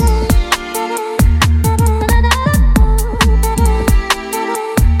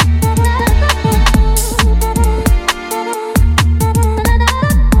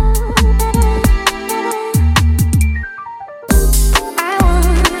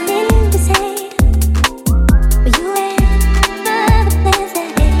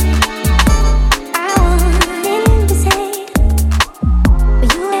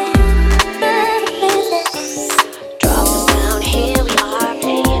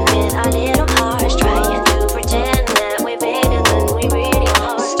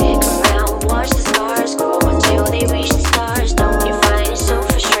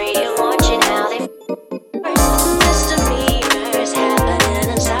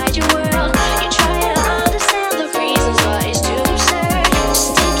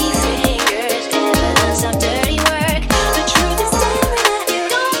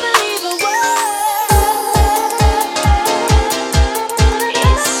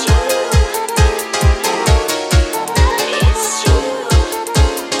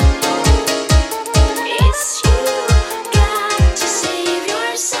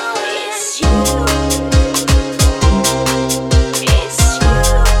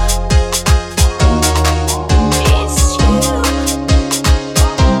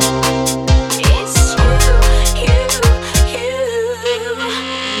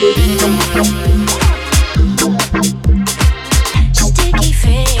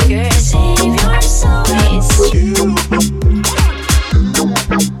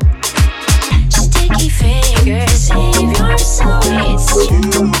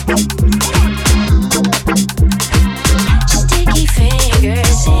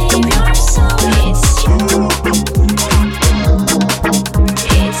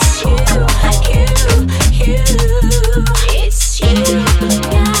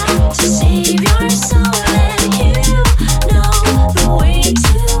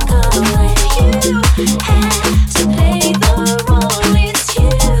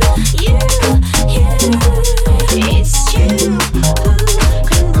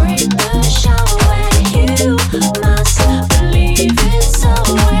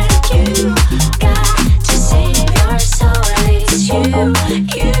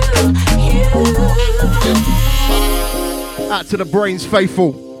 To the BrainZ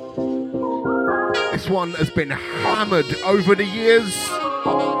faithful. This one has been hammered over the years.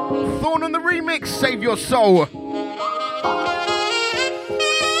 Thorn on the remix, Save Your Soul.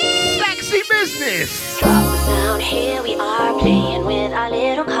 Sexy business. Down here we are playing with our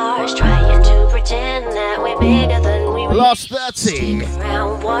little cars, trying to pretend that we're bigger than we Last 30. Stick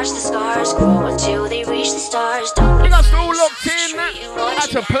around, watch the scars grow until they reach the stars. Don't you guys all locked in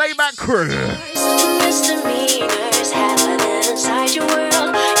at a playback crew. Misdemeanors happening inside your world.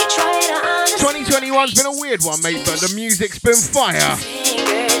 You try to understand. 2021's been a weird one, mate, but the music's been fire.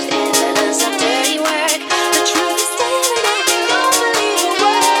 Fingers, evidence of dirty work. The truth is staring at you, don't believe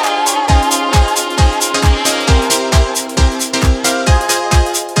a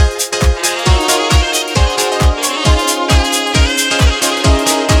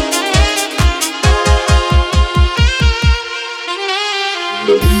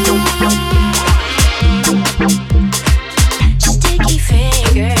Sticky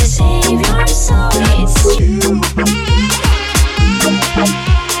fingers, save your soul. It's you.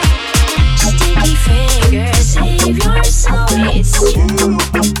 Sticky fingers, save your soul. It's you.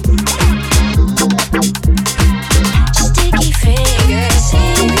 Sticky fingers,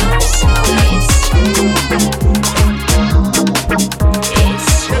 save your soul. It's you.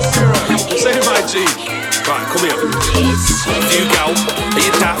 Say my G. Right, come here. You go, are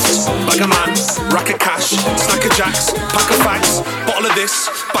you daft? Bag of man, rack of cash, snack of jacks, pack of fags, bottle of this,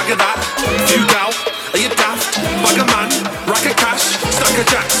 bag of that. You go, are you daft? Bag of man, rack of cash, snack of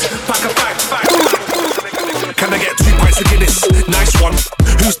jacks, pack of fags. Can I get 2 pints of Guinness? Nice one.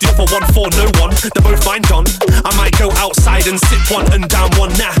 Who's due for 1 for no one? They're both mine done. I might go outside and sip one and down one.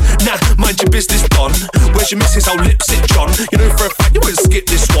 Nah, mind your business, Don. Where's your missus? I'll lip sit, John. You know for a fact you won't skip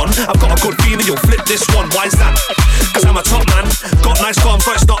this one. I've got a good feeling you'll flip this one. Why's that? Cause I'm a top man. Got nice calm,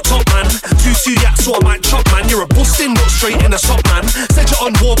 but it's not top man. 2 yaks, so I might chop, man. You're a bustin', not straight in a sock, man. Said you're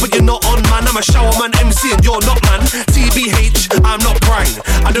on war, but you're not on, man. I'm a shower man, MC, and you're not, man. TBH, I'm not crying.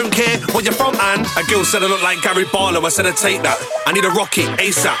 I don't care where you're from, and a girl said I look like Gary Barlow. I said I'd take that. I need a rocket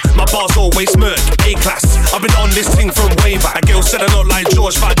ASAP. My bars always murk, A-class. I've been on this thing from way back. A girl said I look like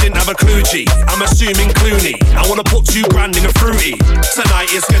George, but I didn't have a clue, G. I'm assuming Clooney. I wanna put 2 grand in a fruity. Tonight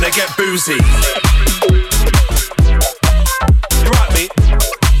it's gonna get boozy. You right, mate?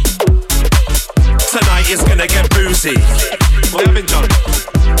 Tonight it's gonna get boozy. What have you done?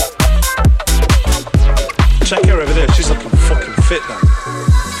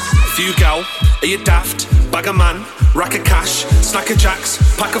 you daft? Bag of man, rack of cash, snack of jacks,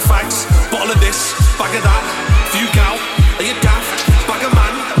 pack of fags, bottle of this, bag of that. Few gal, are you daft? Bag of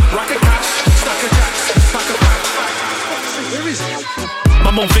man, rack of cash, snack of jacks, pack of fags. Where is it? My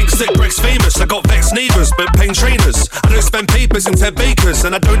mum thinks that Greg's famous. I got vexed neighbours, but paying trainers. I don't spend papers in Ted Bakers,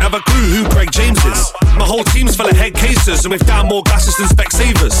 and I don't have a clue who Greg James is. My whole team's full of head cases, and we've down more glasses than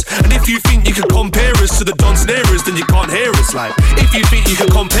Specsavers. And if you think you can compare us to the Dons near us, then you can't hear us. Like, if you think you can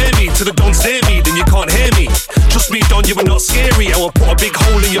compare me to the Dons near me, then you can't hear me. Trust me, Don, you are not scary. I will put a big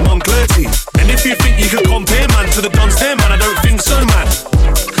hole in your Montclair teeth. And if you think you can compare man to the Dons there, man, I don't think so, man.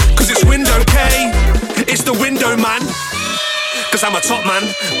 Cause it's window K, it's the window man. Cause I'm a top man,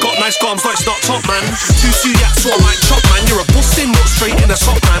 got nice gums, but it's not top man. Two yaks, so I might chop man. You're a busting, not straight in a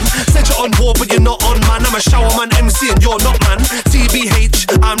sock man. Said you're on board, but you're not on man. I'm a shower man, MC, and you're not man.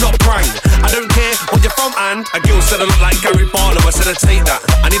 TBH, I'm not prime. I don't care where you're from, and a girl said I look like Gary Barlow. I said I take that.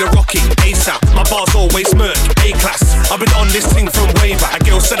 I need a Rocky, ASAP. My bar's always murk, A-class. I've been on this thing from way back. A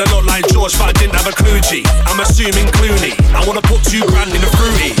girl said I look like George, but I didn't have a clue, G. I'm assuming Clooney. I wanna put $2 grand in a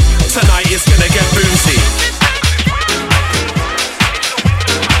fruity. Tonight it's gonna get boozy.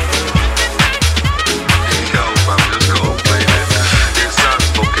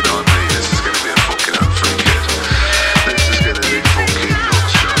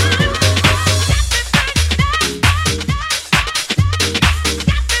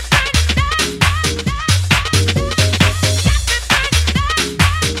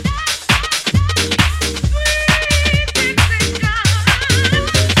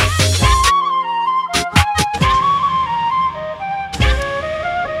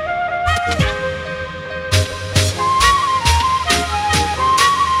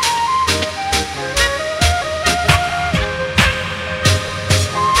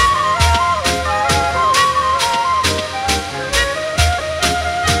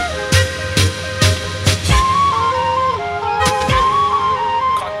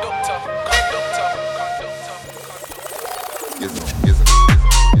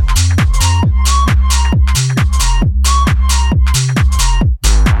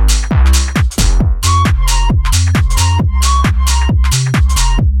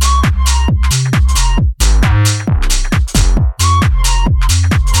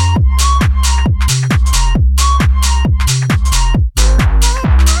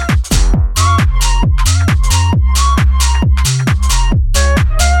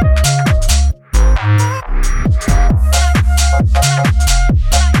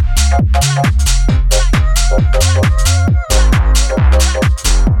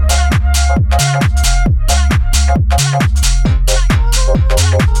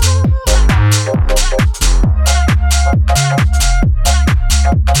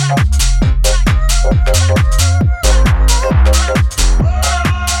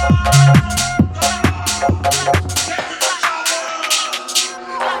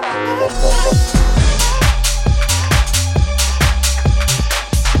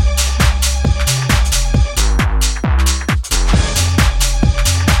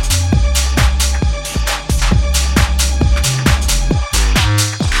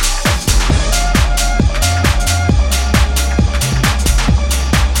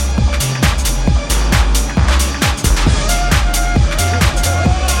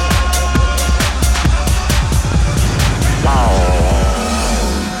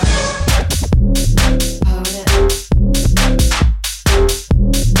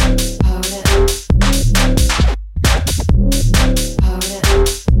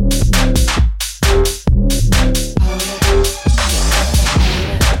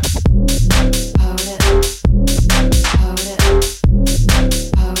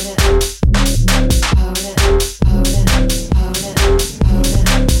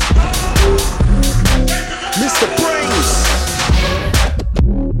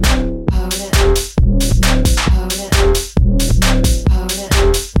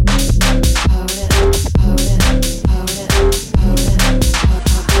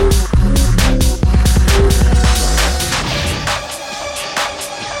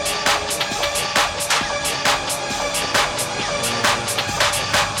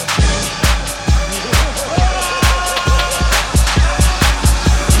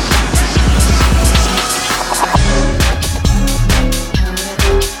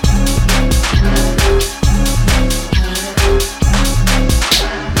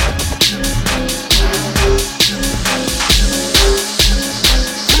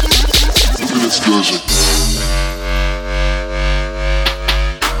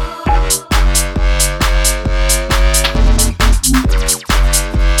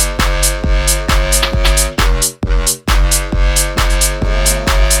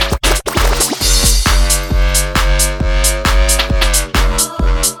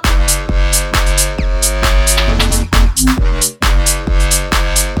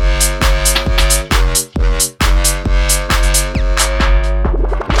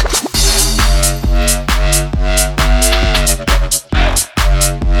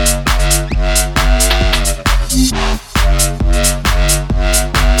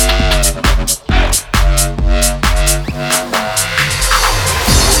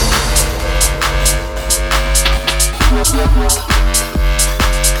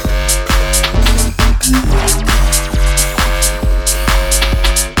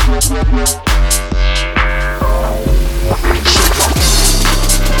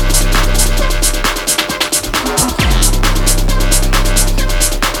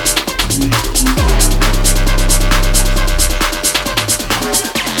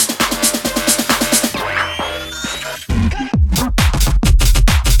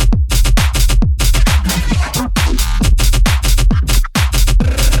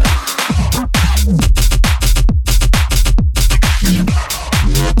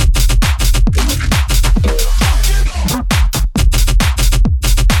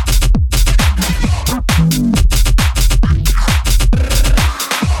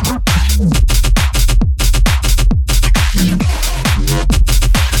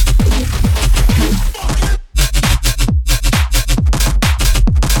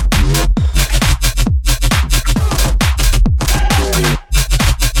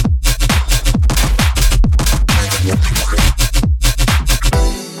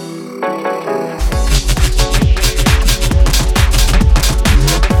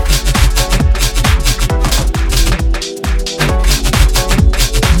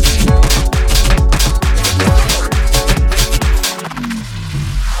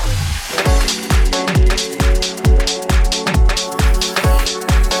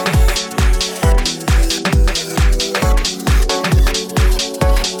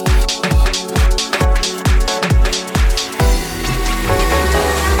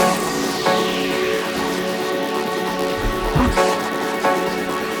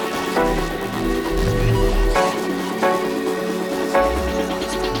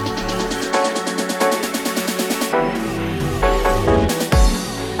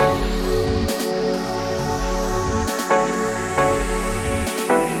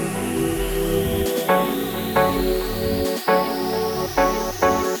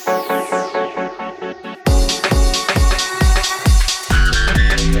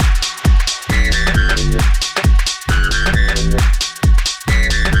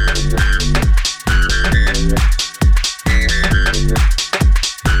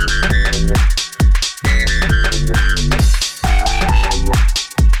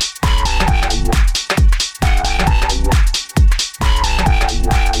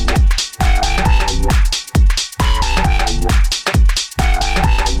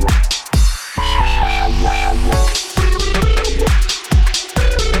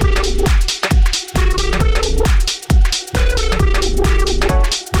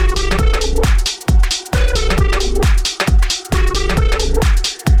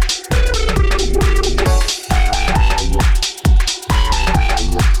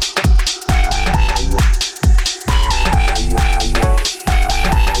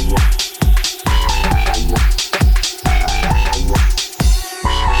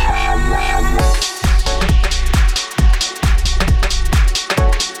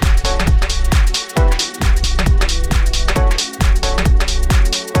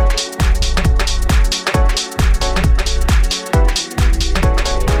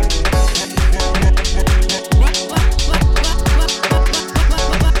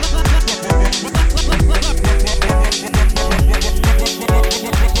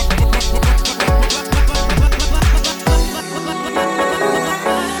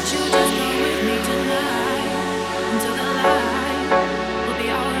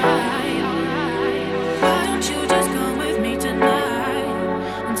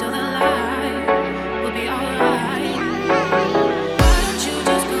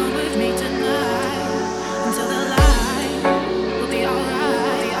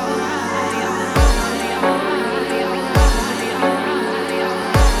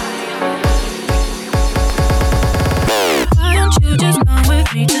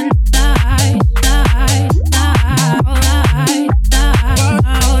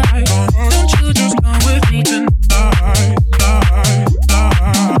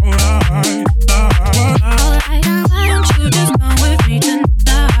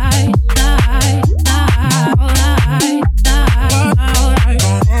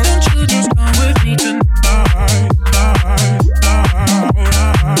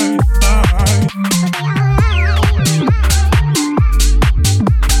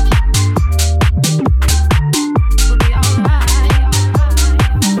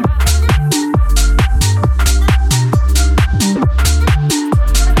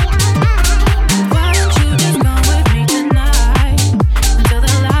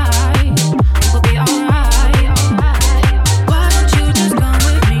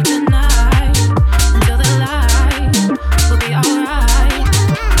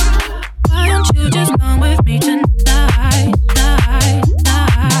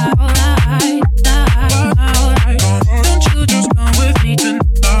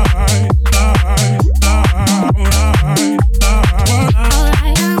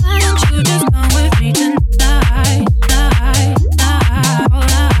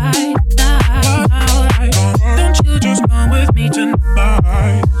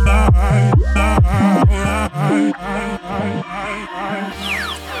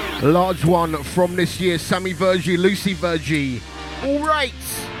 Large one from this year, Sammy Vergie, Lucy Vergie. All right.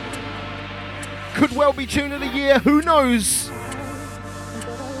 Could well be tune of the year, who knows?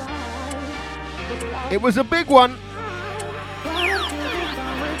 It was a big one.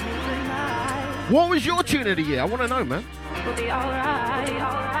 What was your tune of the year? I want to know, man.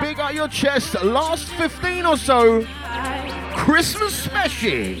 Big out your chest, last 15 or so. Christmas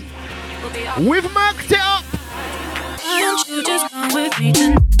Speshy. We've marked it up. Why don't you just come with me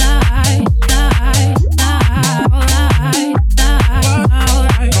tonight?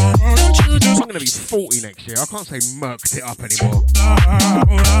 I'm going to be 40 next year. I can't say murked it up anymore.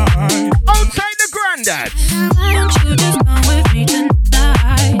 I'll take the granddads. Why don't you just come with me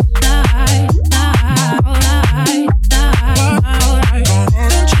tonight?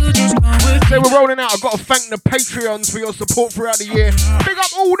 So we're rolling out. I've got to thank the Patreons for your support throughout the year. Big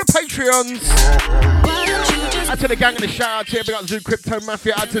up all the Patreons. Out to the gang in the shout out here. Big up Zoo Crypto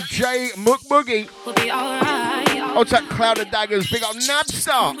Mafia. Out to Jay Mook Boogie. Old type Cloud of Daggers. Big up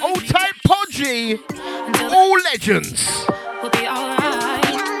Nabstar. Old type Podgy. All legends.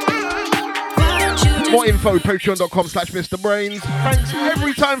 More info, patreon.com/MrBrainZ. Thanks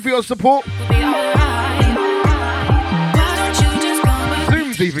every time for your support.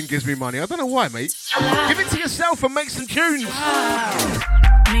 Zooms even gives me money. I don't know why, mate. Give it to yourself and make some tunes.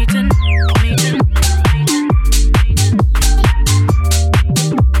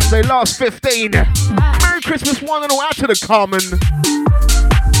 Say last 15. Merry Christmas one and all. Out to the Carmen.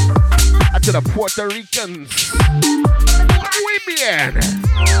 Out to the Puerto Ricans. Muy bien.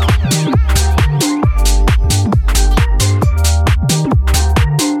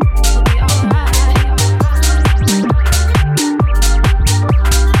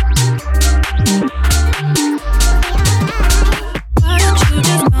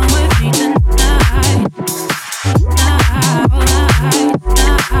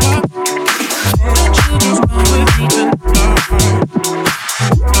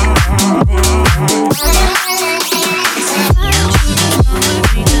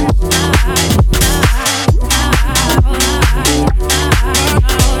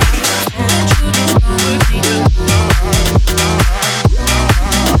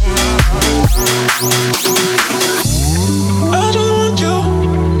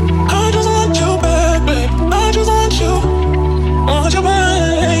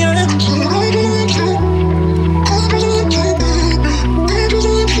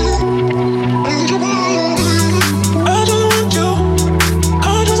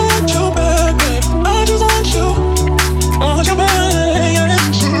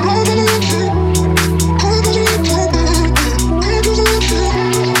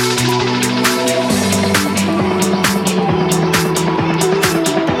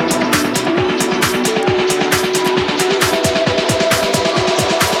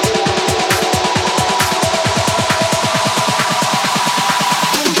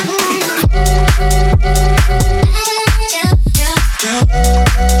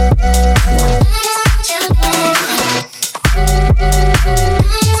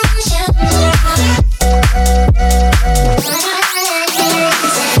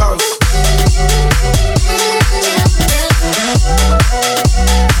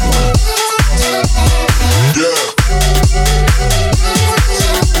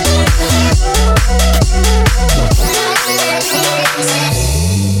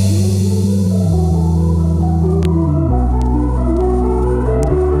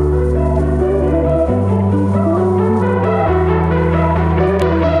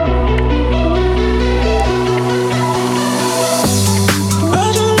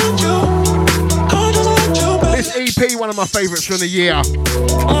 Favourites from the year.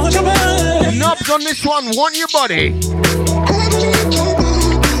 Knobs on this one, Want Your Body.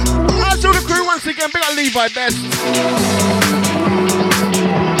 That's all the crew once again. Big up Levi Best.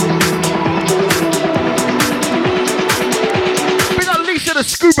 Big up Lisa the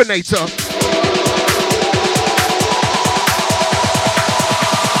Scubinator.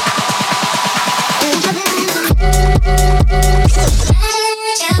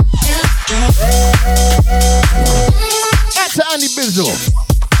 To Andy Bizzle.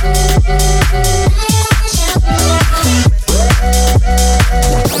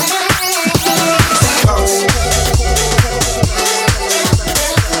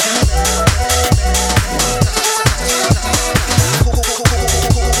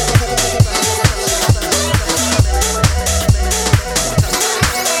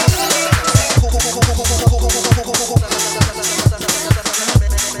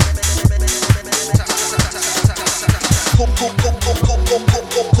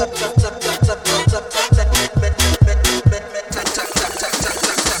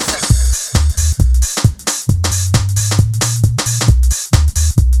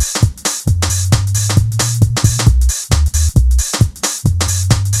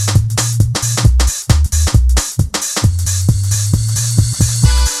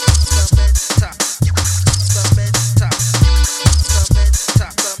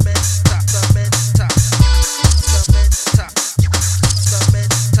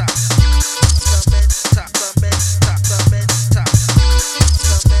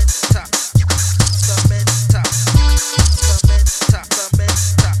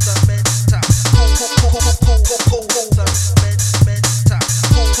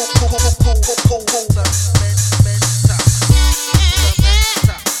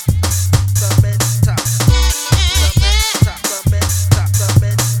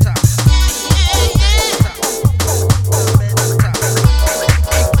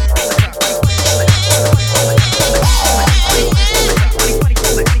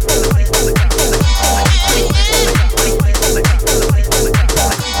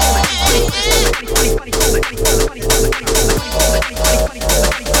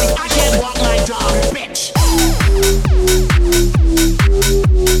 I can't walk my dog, bitch.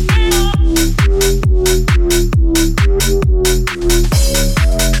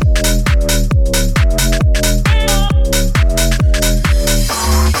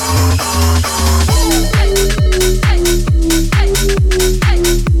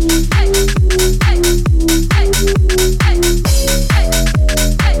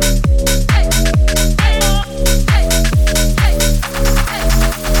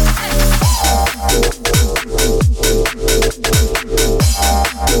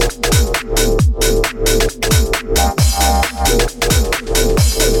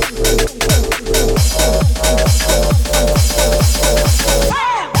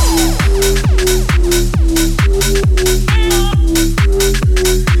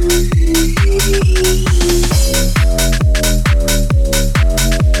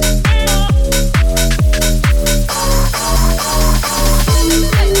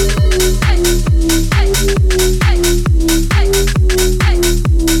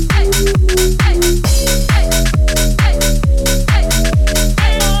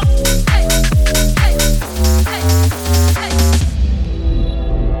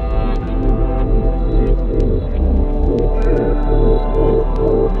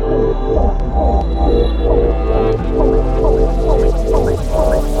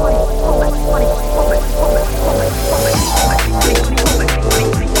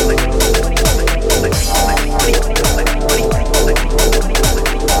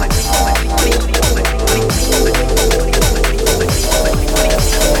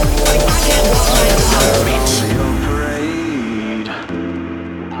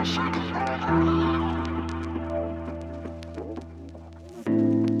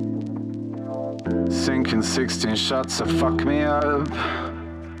 Sinking 16 shots to fuck me up.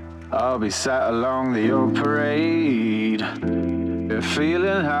 I'll be sat along the old parade,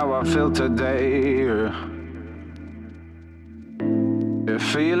 feeling how I feel today.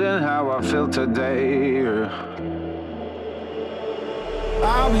 Feeling how I feel today.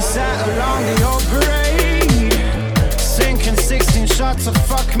 I'll be sat along the old parade, sinking 16 shots to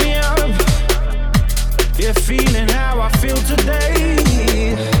fuck me up. You're feeling how I feel today.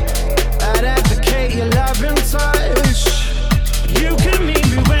 I'd advocate your love and touch. You can meet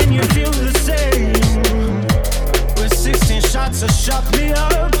me when you feel the same. With 16 shots to shut me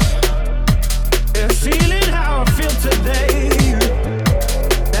up. You're feeling how I feel today.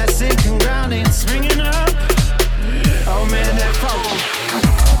 That sinking ground ain't springing up. Oh man, that funk.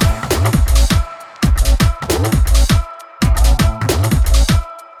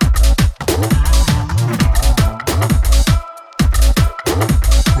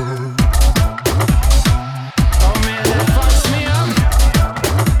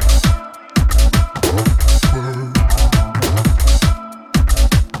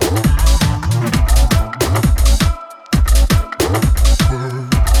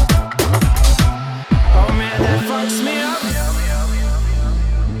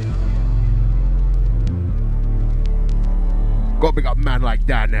 Like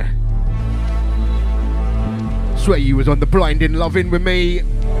that. Swear you was on the Blinding Loving with me.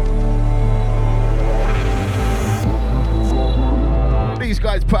 These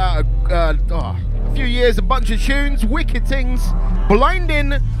guys put out a few years, a bunch of tunes, wicked things. Blinding.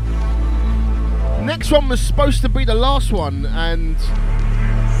 Next one was supposed to be the last one, and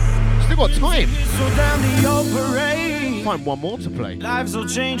still got time. Find one more to play. Lives will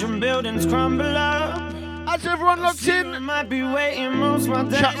change and buildings crumble up. How's everyone locked in?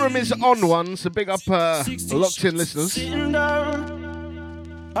 Chat room is on one, so big up locked in listeners.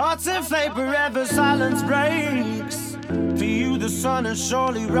 Hearts inflate wherever silence breaks. For you the sun is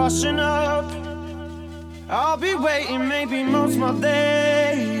surely rushing up. I'll be waiting maybe most my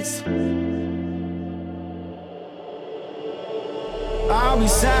days. I'll be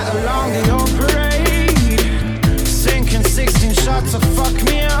sat along the old parade, sinking 16 shots to fuck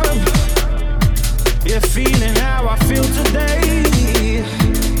me up. You're feeling how I feel today.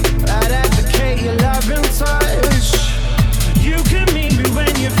 I'd advocate your love and touch. You can meet me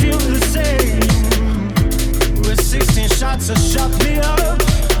when you feel the same. With 16 shots to shut me up.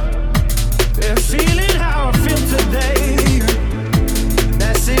 You're feeling how I feel today.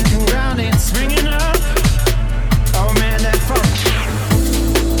 That sinking ground ain't springing up. Oh man, that funk.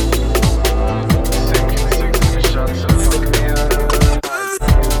 Sinking 16 shots to fuck me up.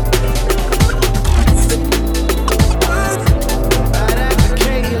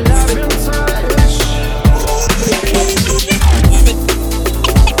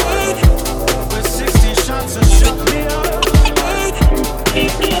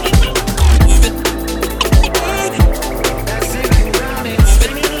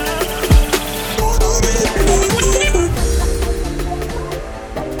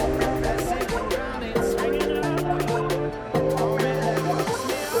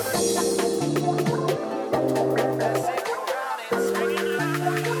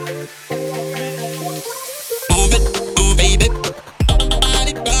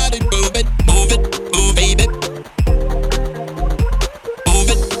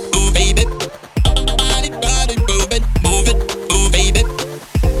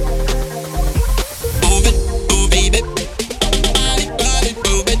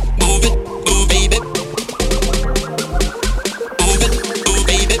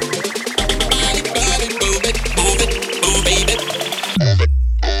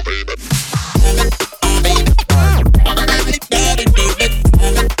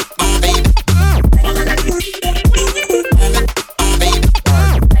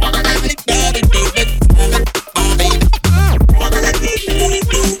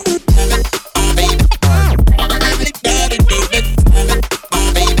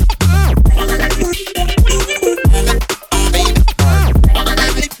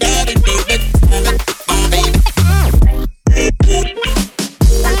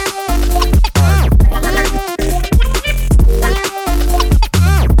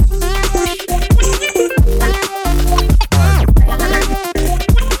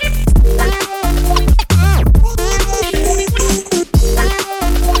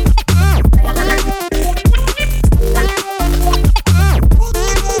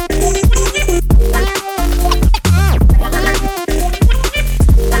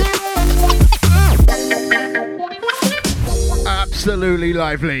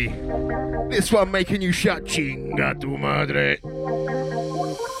 lively, lively. This one making you shut chinga tu madre.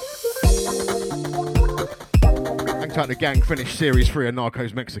 Hang tight, the gang finished series 3 of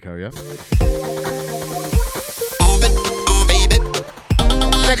Narcos Mexico, yeah?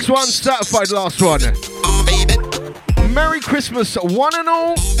 Next one, certified last one. Merry Christmas, one and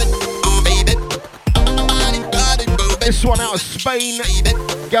all. This one out of Spain,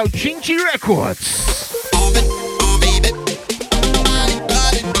 Gauchinchi Records.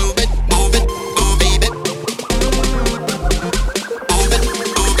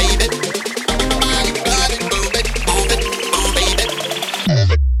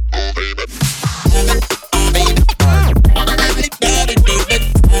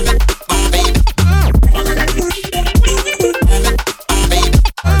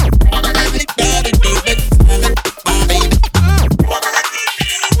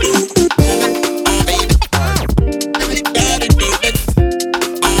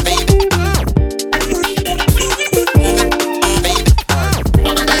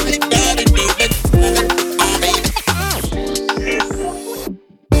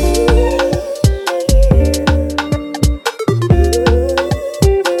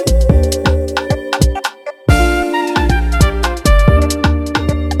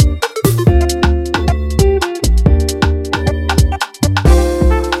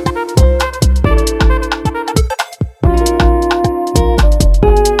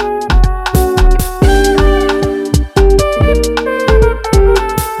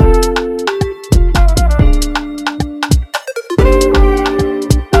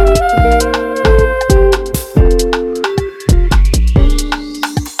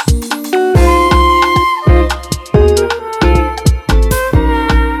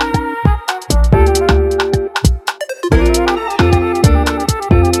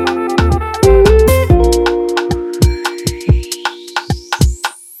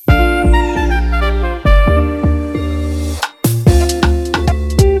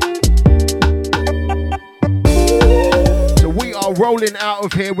 Rolling out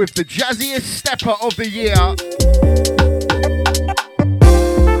of here with the jazziest stepper of the year.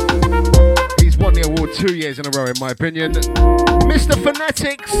 He's won the award 2 years in a row, in my opinion. Mr.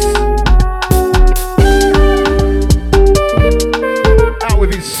 Fanatics. Out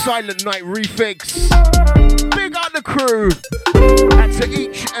with his Silent Night refix. Big up the crew. And to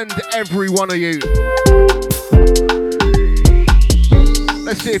each and every one of you.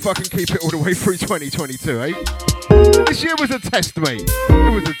 Let's see if I can keep it all the way through 2022, eh? This year was a test, mate.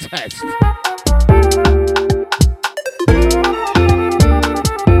 It was a test.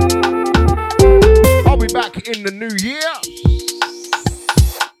 I'll be back in the new year.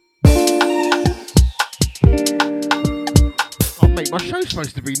 Oh, mate, my show's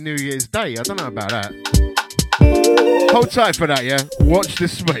supposed to be New Year's Day. I don't know about that. Hold tight for that, yeah? Watch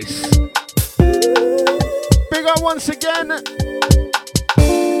this space. Big up once again.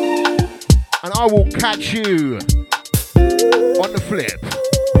 And I will catch you on the flip.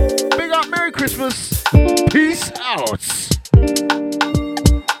 Big up, Merry Christmas. Peace out.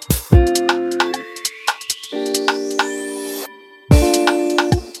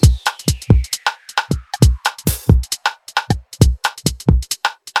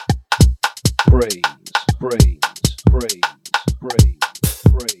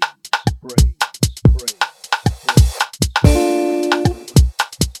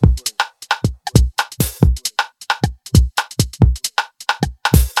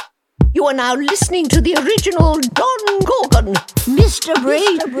 You are now listening to the original Don Gorgon, Mr.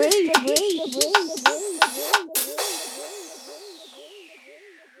 Brain.